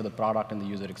concern for the product and the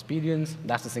user experience,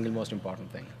 that's the single most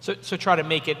important thing. So try to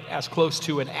make it as close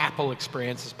to an Apple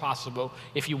experience as possible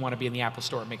if you want to be in the Apple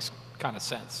Store. It makes kind of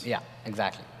sense. Yeah,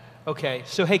 exactly. Okay,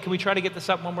 so hey, can we try to get this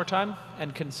up one more time?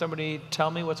 And can somebody tell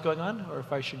me what's going on, or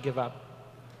if I should give up?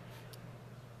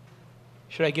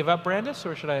 Should I give up, Brandis,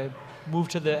 or should I move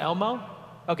to the Elmo?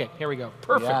 Okay, here we go.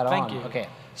 Perfect, thank you. Okay,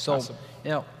 so awesome.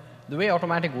 The way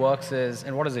automatic works is,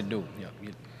 and what does it do?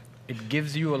 It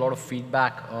gives you a lot of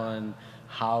feedback on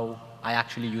how I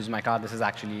actually use my car. This is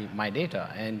actually my data.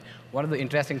 And one of the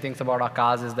interesting things about our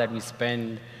cars is that we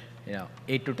spend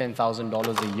 $8,000 to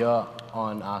 $10,000 a year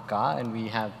on our car, and we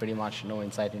have pretty much no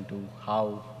insight into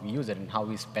how we use it and how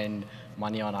we spend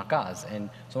money on our cars. And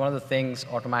so one of the things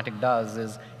automatic does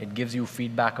is it gives you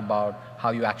feedback about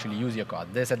how you actually use your car.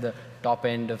 This at the top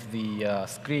end of the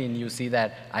screen, you see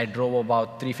that I drove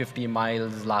about 350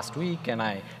 miles last week, and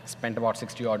I spent about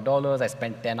 $60 odd. I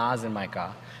spent 10 hours in my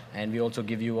car. And we also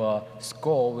give you a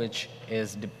score, which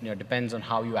is depends on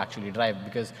how you actually drive,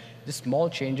 because just small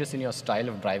changes in your style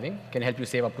of driving can help you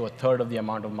save up to a third of the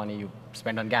amount of money you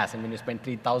spend on gas. And when you spend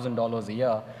 $3,000 a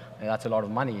year, that's a lot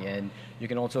of money. And you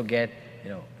can also get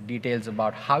details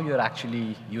about how you're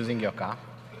actually using your car.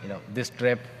 This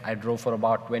trip I drove for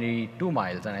about 22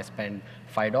 miles and I spent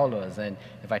 $5. And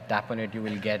if I tap on it, you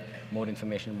will get more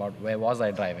information about where was I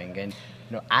driving. And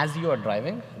as you are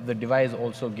driving, the device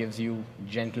also gives you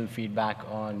gentle feedback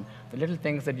on the little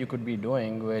things that you could be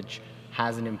doing, which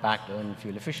has an impact on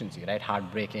fuel efficiency, right?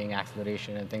 Hard braking,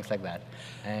 acceleration, and things like that.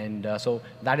 And so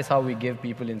that is how we give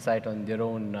people insight on their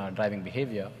own driving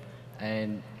behavior.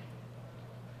 And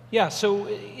yeah, so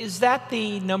is that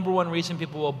the number one reason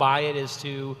people will buy it, is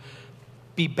to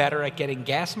be better at getting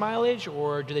gas mileage,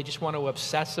 or do they just want to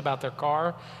obsess about their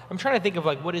car? I'm trying to think of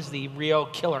like, what is the real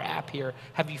killer app here?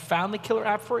 Have you found the killer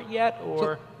app for it yet,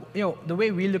 or? So, the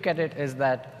way we look at it is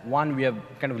that, one, we are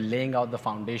kind of laying out the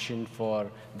foundation for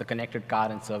the connected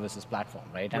car and services platform,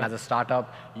 right? And as a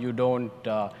startup, you don't,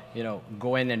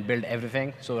 go in and build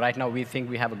everything. So right now, we think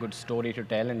we have a good story to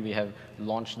tell, and we have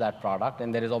launched that product.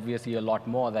 And there is obviously a lot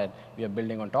more that we are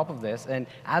building on top of this. And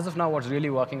as of now, what's really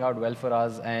working out well for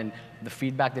us, and the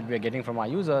feedback that we are getting from our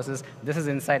users, is this is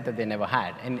insight that they never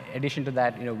had. In addition to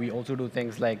that, we also do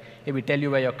things like, hey, we tell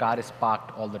you where your car is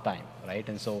parked all the time, right?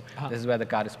 And so this is where the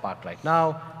car is parked right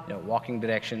now, walking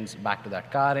directions back to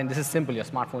that car. And this is simple. Your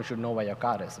smartphone should know where your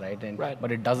car is, right?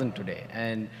 But it doesn't today.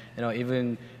 And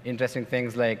even interesting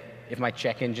things like, if my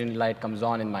check engine light comes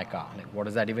on in my car, like, what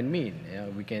does that even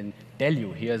mean? We can tell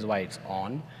you, here's why it's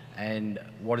on, and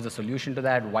what is the solution to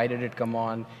that? Why did it come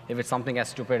on? If it's something as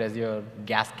stupid as your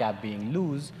gas cap being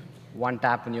loose, one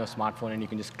tap on your smartphone and you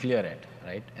can just clear it,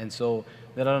 right? And so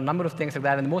there are a number of things like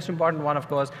that. And the most important one, of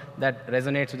course, that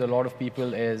resonates with a lot of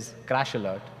people is crash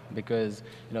alert, because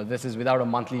this is without a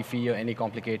monthly fee or any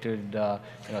complicated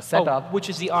setup. Which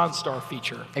is the OnStar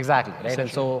feature. Exactly, right? And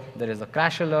so there is a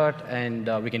crash alert, and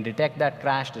we can detect that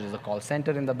crash. There is a call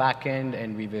center in the back end,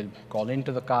 and we will call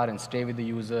into the car and stay with the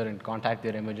user and contact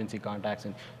their emergency contacts.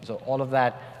 And so all of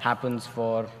that happens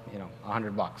for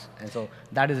 $100. And so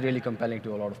that is really compelling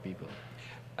to a lot of people.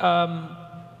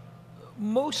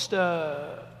 Most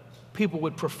people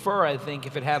would prefer, I think,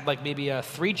 if it had like maybe a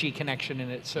 3G connection in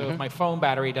it. So if my phone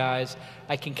battery dies,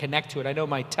 I can connect to it. I know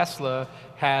my Tesla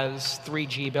has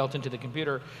 3G built into the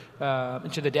computer,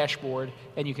 into the dashboard,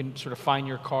 and you can sort of find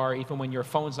your car even when your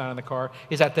phone's not in the car.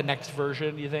 Is that the next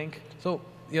version, do you think? So,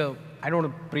 I don't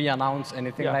want to pre-announce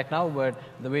anything right now, but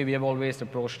the way we have always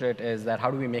approached it is that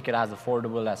how do we make it as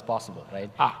affordable as possible, right?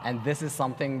 And this is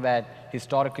something that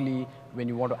historically, when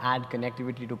you want to add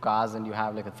connectivity to cars and you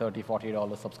have like a $30,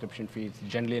 $40 subscription fee, it's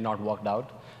generally not worked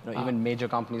out. Even major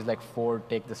companies like Ford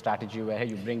take the strategy where, hey,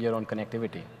 you bring your own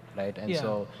connectivity, right? And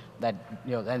so that,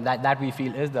 and that we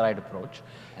feel is the right approach.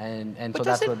 And so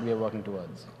that's what we are working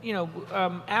towards.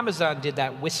 Amazon did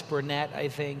that WhisperNet, I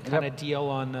think, kind of deal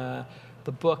on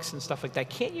the books and stuff like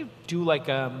that. Can't you do like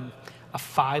a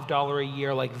 $5 a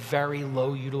year, like very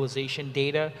low utilization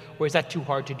data, or is that too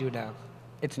hard to do now?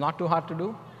 It's not too hard to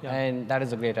do, and that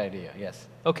is a great idea, yes.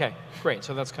 Okay, great,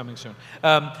 so that's coming soon.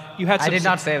 You had some I did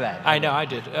not say that. I know, I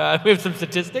did. We have some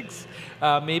statistics,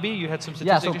 maybe? You had some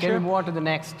statistics so to can share? we move on to the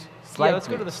next slide? Yeah, let's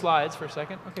go to the slides for a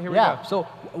second. Okay, here we go. So,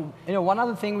 one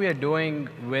other thing we are doing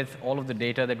with all of the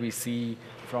data that we see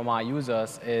from our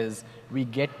users is we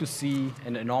get to see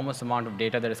an enormous amount of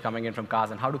data that is coming in from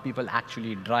cars and how do people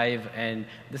actually drive. And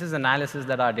this is analysis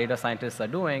that our data scientists are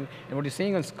doing. And what you're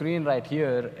seeing on screen right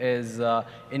here is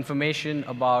information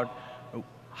about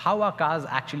how are cars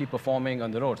actually performing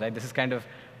on the roads. Right? This is kind of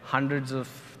hundreds of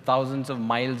thousands of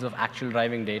miles of actual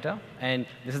driving data. And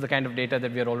this is the kind of data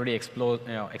that we are already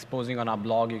exposing on our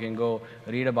blog. You can go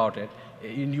read about it.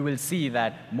 You will see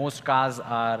that most cars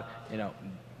are,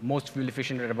 most fuel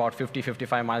efficient at about 50,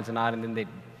 55 miles an hour, and then they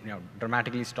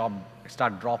dramatically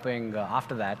start dropping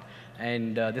after that.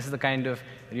 And this is the kind of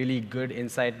really good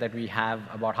insight that we have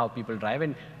about how people drive.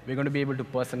 And we're going to be able to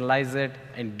personalize it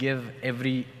and give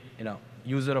every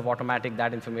user of Automatic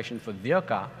that information for their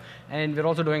car. And we're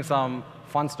also doing some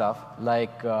fun stuff,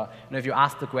 like if you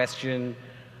ask the question,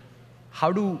 how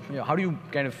do you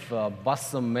kind of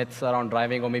bust some myths around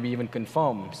driving, or maybe even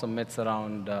confirm some myths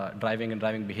around driving and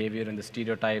driving behavior and the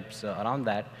stereotypes around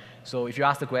that? So if you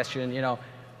ask the question,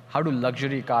 how do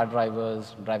luxury car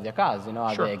drivers drive their cars?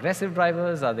 Are they aggressive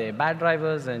drivers? Are they bad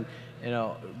drivers? And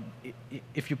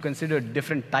if you consider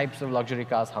different types of luxury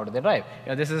cars, how do they drive?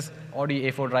 This is Audi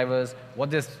A4 drivers.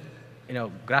 What this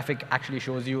graphic actually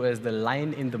shows you is the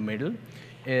line in the middle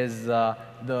is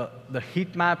the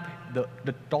heat map.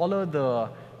 The taller the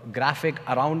graphic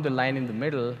around the line in the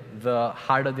middle, the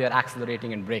harder they are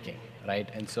accelerating and braking, right?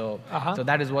 And so, so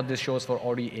that is what this shows for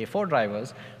Audi A4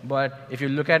 drivers. But if you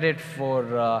look at it for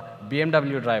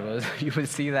BMW drivers, you will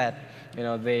see that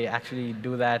they actually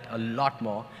do that a lot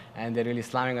more, and they're really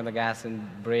slamming on the gas and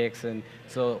brakes. And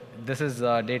so this is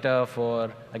data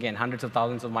for, again, hundreds of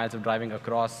thousands of miles of driving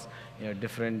across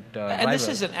different drivers. And this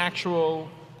is an actual.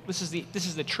 This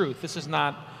is the truth. This is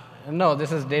not No,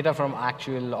 this is data from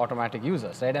actual automatic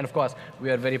users, right? And of course, we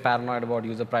are very paranoid about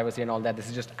user privacy and all that. This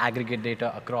is just aggregate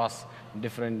data across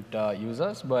different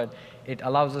users, but it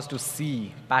allows us to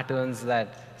see patterns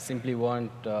that simply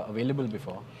weren't available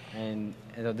before. And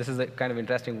this is the kind of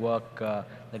interesting work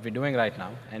that we're doing right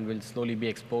now, and will slowly be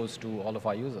exposed to all of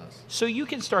our users. So you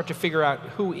can start to figure out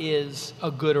who is a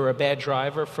good or a bad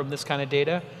driver from this kind of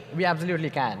data? We absolutely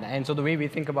can. And so the way we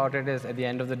think about it is, at the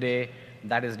end of the day,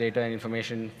 that is data and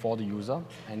information for the user,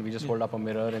 and we just hold up a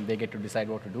mirror and they get to decide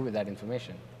what to do with that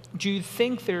information. Do you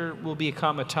think there will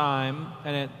become a time,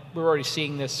 and we're already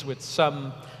seeing this with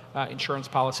some insurance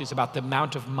policies about the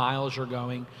amount of miles you're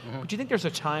going, but do you think there's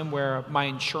a time where my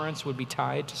insurance would be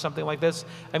tied to something like this?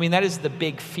 I mean, that is the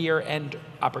big fear and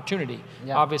opportunity.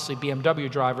 Yeah. Obviously, BMW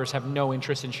drivers have no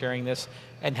interest in sharing this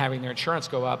and having their insurance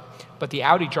go up, but the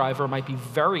Audi driver might be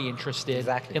very interested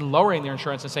in lowering their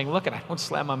insurance and saying, look, I don't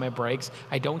slam on my brakes,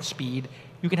 I don't speed,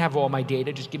 you can have all my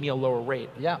data, just give me a lower rate.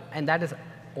 Yeah, and that is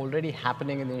already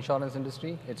happening in the insurance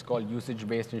industry. It's called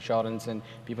usage-based insurance, and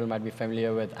people might be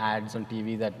familiar with ads on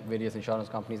TV that various insurance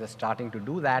companies are starting to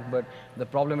do that. But the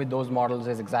problem with those models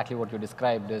is exactly what you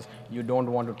described, is you don't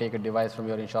want to take a device from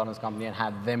your insurance company and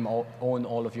have them own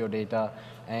all of your data.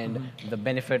 And the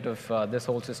benefit of this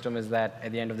whole system is that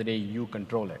at the end of the day, you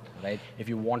control it, right? If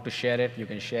you want to share it, you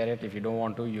can share it. If you don't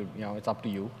want to, you know, it's up to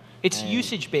you. It's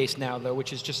usage-based now, though,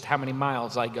 which is just how many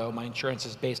miles I go. My insurance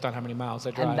is based on how many miles I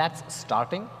drive. And that's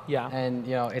starting. Yeah. And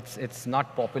it's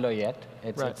not popular yet.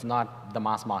 It's not the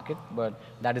mass market, but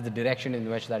that is the direction in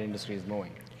which that industry is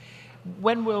moving.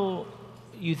 When will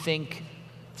you think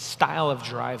style of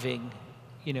driving,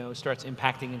 starts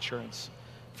impacting insurance?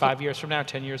 5 years from now,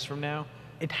 10 years from now?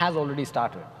 It has already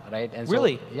started, right? And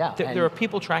really? So, yeah. There are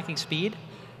people tracking speed?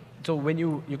 So when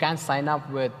you can sign up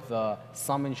with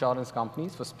some insurance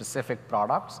companies for specific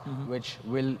products, which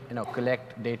will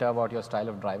collect data about your style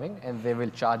of driving, and they will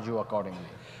charge you accordingly.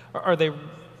 Are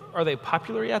they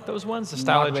popular yet, those ones, the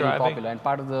style of driving? Not very popular, and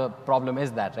part of the problem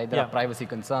is that, right? There are privacy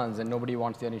concerns, and nobody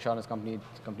wants their insurance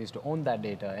companies to own that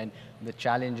data. And the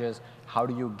challenge is, how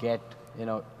do you get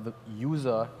the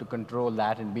user to control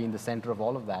that and be in the center of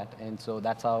all of that? And so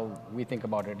that's how we think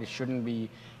about it. It shouldn't be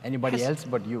anybody else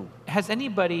but you. Has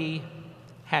anybody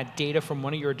had data from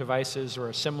one of your devices or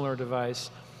a similar device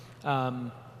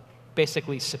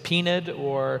basically subpoenaed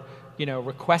or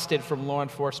requested from law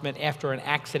enforcement after an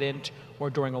accident or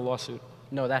during a lawsuit?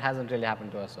 No, that hasn't really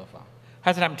happened to us so far.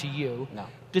 Hasn't happened to you? No.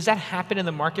 Does that happen in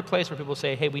the marketplace where people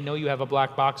say, hey, we know you have a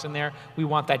black box in there, we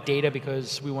want that data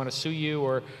because we want to sue you,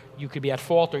 or you could be at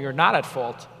fault or you're not at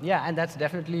fault? Yeah, and that's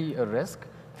definitely a risk.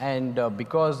 And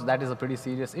because that is a pretty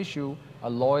serious issue, a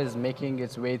law is making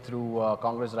its way through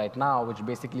Congress right now, which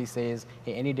basically says,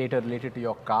 hey, any data related to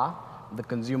your car, the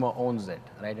consumer owns it,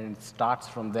 right? And it starts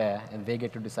from there, and they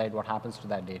get to decide what happens to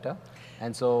that data.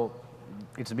 And so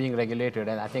it's being regulated,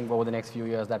 and I think over the next few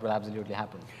years that will absolutely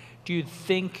happen. Do you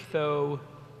think, though,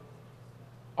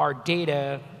 our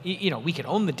data, we can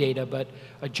own the data, but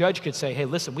a judge could say, hey,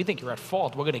 listen, we think you're at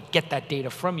fault. We're going to get that data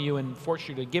from you and force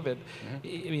you to give it. I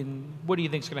mean, what do you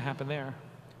think is going to happen there?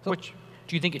 Do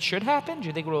you think it should happen? Do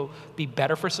you think it will be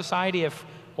better for society if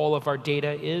all of our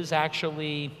data is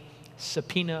actually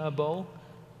subpoenaable,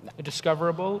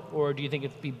 discoverable, or do you think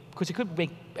it'd be, because it could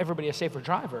make everybody a safer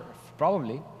driver?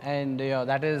 Probably, and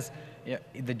that is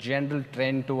the general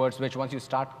trend towards which, once you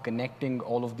start connecting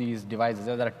all of these devices,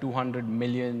 there are 200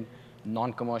 million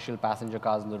non-commercial passenger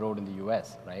cars on the road in the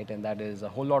US, right? And that is a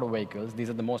whole lot of vehicles.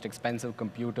 These are the most expensive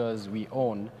computers we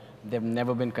own. They've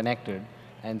never been connected.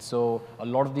 And so a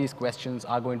lot of these questions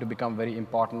are going to become very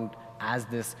important as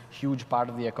this huge part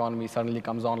of the economy suddenly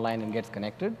comes online and gets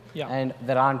connected. Yeah. And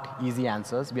there aren't easy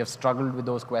answers. We have struggled with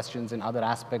those questions in other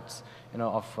aspects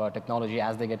of technology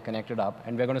as they get connected up.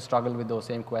 And we're going to struggle with those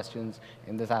same questions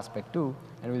in this aspect too.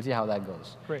 And we'll see how that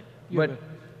goes. Great. But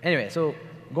anyway, so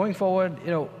going forward,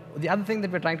 the other thing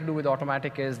that we're trying to do with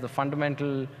Automatic is the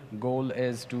fundamental goal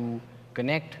is to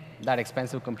connect that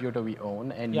expensive computer we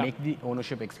own and make the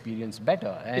ownership experience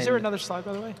better. And is there another slide,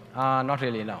 by the way? Not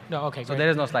really, no. No, okay, So great. there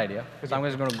is no slide here. Okay. So I'm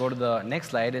just going to go to the next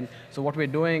slide. And so what we're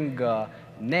doing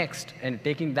next, and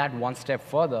taking that one step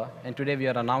further, and today we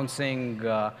are announcing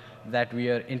that we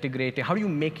are integrating, how do you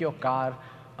make your car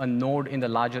a node in the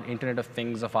larger Internet of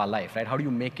Things of our life, right? How do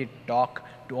you make it talk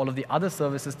to all of the other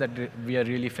services that we are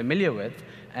really familiar with?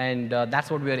 And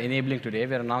that's what we are enabling today.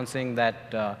 We're announcing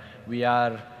that we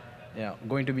are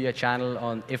going to be a channel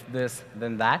on If This,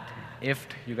 Then That.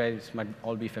 IFT, you guys might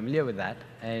all be familiar with that.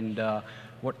 And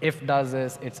what IFT does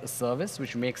is it's a service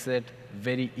which makes it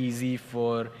very easy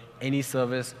for any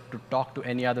service to talk to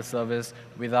any other service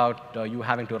without you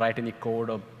having to write any code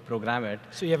or program it.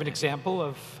 So you have an example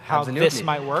of how Absolutely. this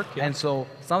might work? Yeah. And so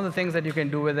some of the things that you can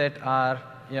do with it are,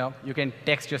 you can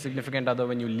text your significant other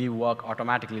when you leave work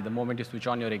automatically. The moment you switch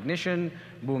on your ignition,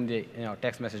 boom, the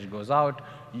text message goes out.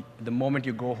 The moment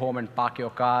you go home and park your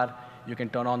car, you can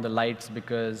turn on the lights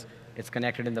because it's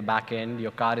connected in the back end.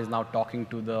 Your car is now talking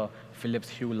to the Philips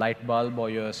Hue light bulb or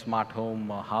your smart home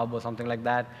hub or something like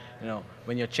that.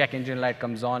 When your check engine light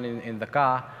comes on in the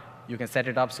car, you can set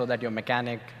it up so that your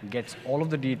mechanic gets all of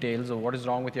the details of what is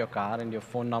wrong with your car, and your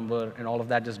phone number and all of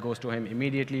that just goes to him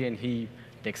immediately, and he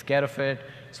takes care of it.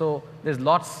 So there's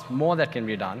lots more that can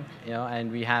be done,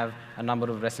 and we have a number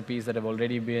of recipes that have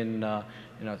already been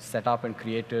set up and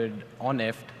created on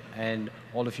IFT, and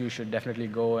all of you should definitely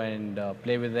go and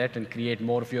play with it and create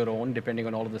more of your own, depending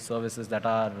on all of the services that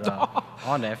are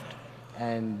on IFT.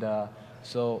 And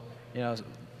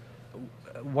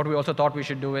what we also thought we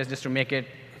should do is just to make it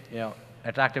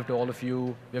attractive to all of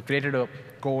you. We have created a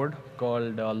code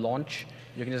called launch.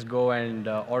 You can just go and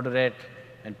order it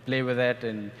and play with it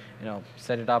and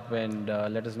set it up and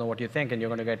let us know what you think, and you're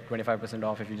going to get 25%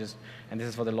 off if you just, and this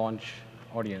is for the launch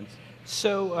audience.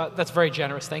 So that's very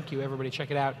generous. Thank you, everybody.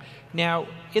 Check it out. Now,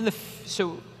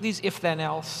 so these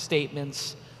if-then-else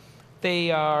statements,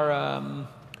 they are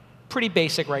pretty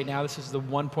basic right now. This is the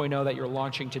 1.0 that you're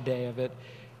launching today of it.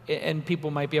 And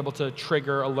people might be able to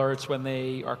trigger alerts when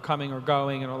they are coming or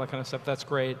going and all that kind of stuff. That's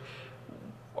great.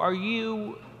 Are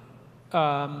you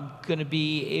going to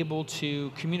be able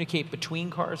to communicate between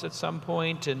cars at some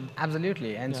point? And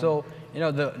absolutely. And so,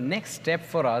 the next step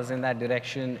for us in that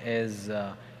direction is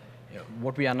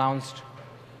what we announced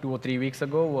 2 or 3 weeks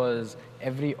ago was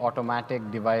every automatic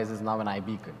device is now an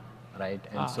iBeacon. Right?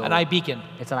 And so an iBeacon.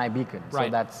 It's an iBeacon. Right. So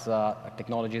that's a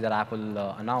technology that Apple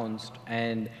announced.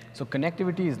 And so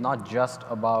connectivity is not just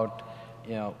about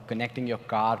connecting your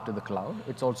car to the cloud.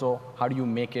 It's also how do you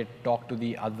make it talk to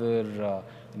the other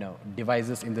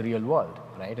devices in the real world,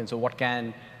 right? And so what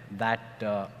can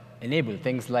that enable?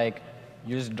 Things like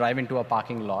you just drive into a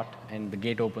parking lot and the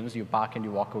gate opens, you park and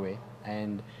you walk away,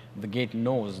 and the gate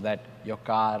knows that your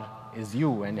car is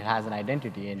you and it has an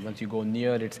identity, and once you go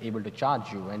near, it's able to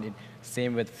charge you. And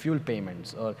same with fuel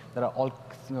payments, or there are all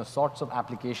sorts of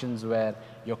applications where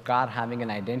your car having an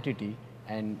identity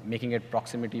and making it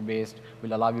proximity based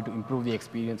will allow you to improve the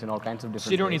experience in all kinds of different ways.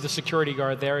 So you don't need the security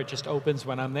guard there, it just opens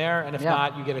when I'm there, and if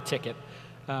not, you get a ticket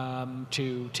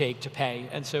to pay.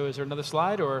 And so is there another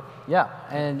slide, or? Yeah,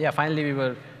 and finally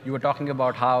you were talking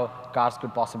about how cars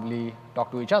could possibly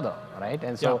talk to each other, right?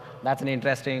 And so that's an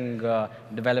interesting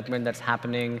development that's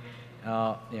happening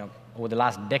over the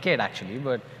last decade, actually.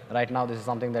 But right now, this is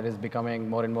something that is becoming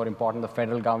more and more important. The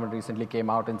federal government recently came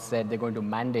out and said they're going to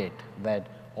mandate that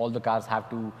all the cars have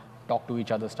to talk to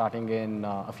each other starting in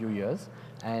a few years.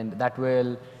 And that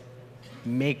will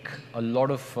make a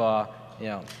lot of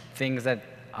things that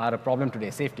are a problem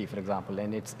today, safety, for example.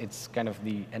 And it's kind of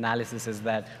the analysis is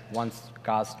that once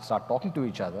cars start talking to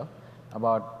each other,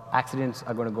 about accidents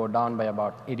are going to go down by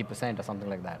about 80% or something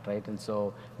like that, right? And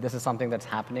so this is something that's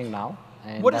happening now.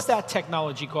 And what is that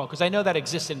technology called? Because I know that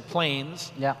exists in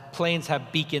planes. Yeah. Planes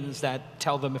have beacons that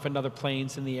tell them if another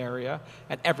plane's in the area,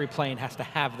 and every plane has to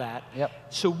have that. Yep.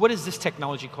 So what is this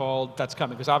technology called that's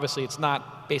coming? Because obviously it's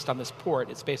not based on this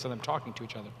port, it's based on them talking to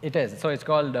each other. It is. So it's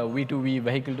called V2V,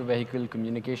 vehicle-to-vehicle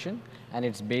communication, and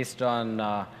it's based on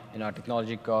a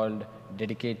technology called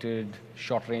dedicated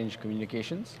short-range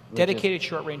communications. Dedicated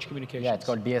short-range communications. Yeah, it's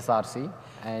called DSRC,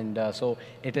 and so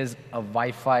it is a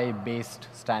Wi-Fi-based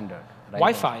standard. Right?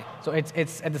 Wi-Fi? So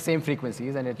it's at the same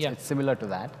frequencies, and it's similar to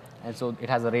that. And so it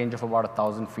has a range of about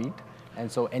 1,000 feet. And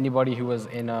so anybody who is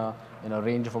in a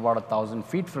range of about 1,000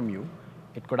 feet from you,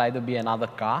 it could either be another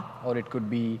car, or it could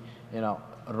be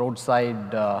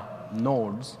roadside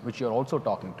nodes, which you're also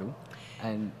talking to.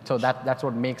 And so that's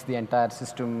what makes the entire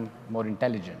system more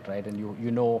intelligent, right? And you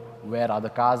know where other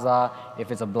cars are.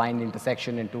 If it's a blind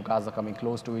intersection and 2 cars are coming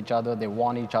close to each other, they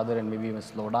warn each other and maybe even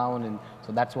slow down. And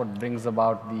so that's what brings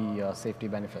about the safety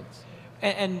benefits.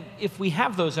 And if we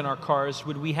have those in our cars,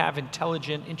 would we have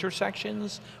intelligent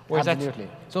intersections? Or absolutely.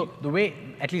 So the way,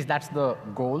 at least that's the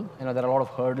goal. There are a lot of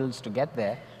hurdles to get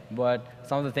there. But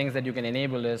some of the things that you can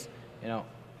enable is,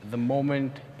 the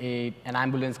moment an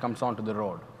ambulance comes onto the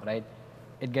road, right?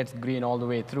 It gets green all the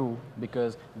way through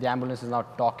because the ambulance is now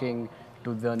talking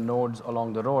to the nodes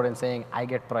along the road and saying, I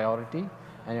get priority,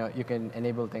 and you can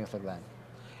enable things like that.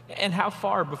 And how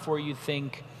far before you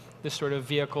think this sort of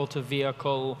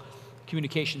vehicle-to-vehicle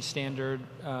communication standard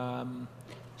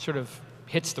sort of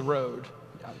hits the road?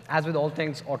 As with all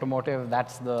things automotive,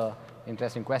 that's the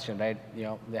interesting question, right?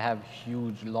 They have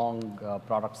huge, long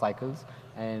product cycles,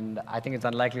 and I think it's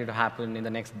unlikely to happen in the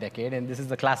next decade. And this is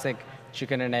the classic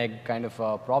chicken and egg kind of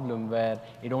problem where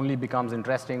it only becomes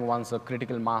interesting once a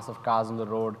critical mass of cars on the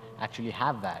road actually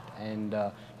have that. And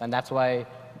that's why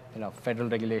federal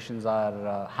regulations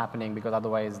are happening, because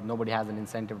otherwise nobody has an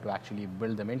incentive to actually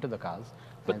build them into the cars.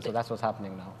 And so that's what's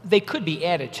happening now. They could be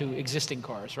added to existing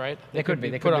cars, right? They could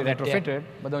be retrofitted,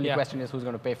 but the only question is who's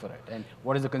going to pay for it, and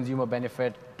what is the consumer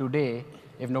benefit today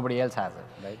if nobody else has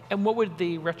it, right? And what would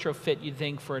the retrofit, you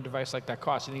think, for a device like that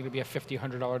cost? You think it would be a $50,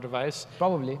 $100 device?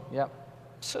 Probably, yeah.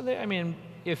 So,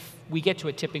 if we get to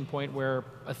a tipping point where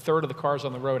a third of the cars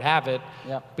on the road have it,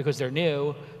 because they're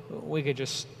new, we could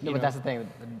just, but that's the thing.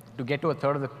 To get to a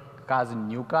third of the cars in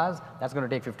new cars, that's going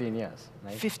to take 15 years,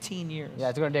 right? 15 years? Yeah,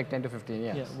 it's going to take 10 to 15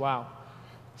 years. Yeah, wow.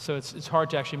 So it's hard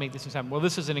to actually make these things happen. Well,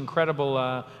 this is an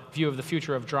incredible view of the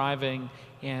future of driving,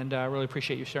 and I really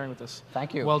appreciate you sharing with us.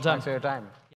 Thank you. Well done. Thanks for your time.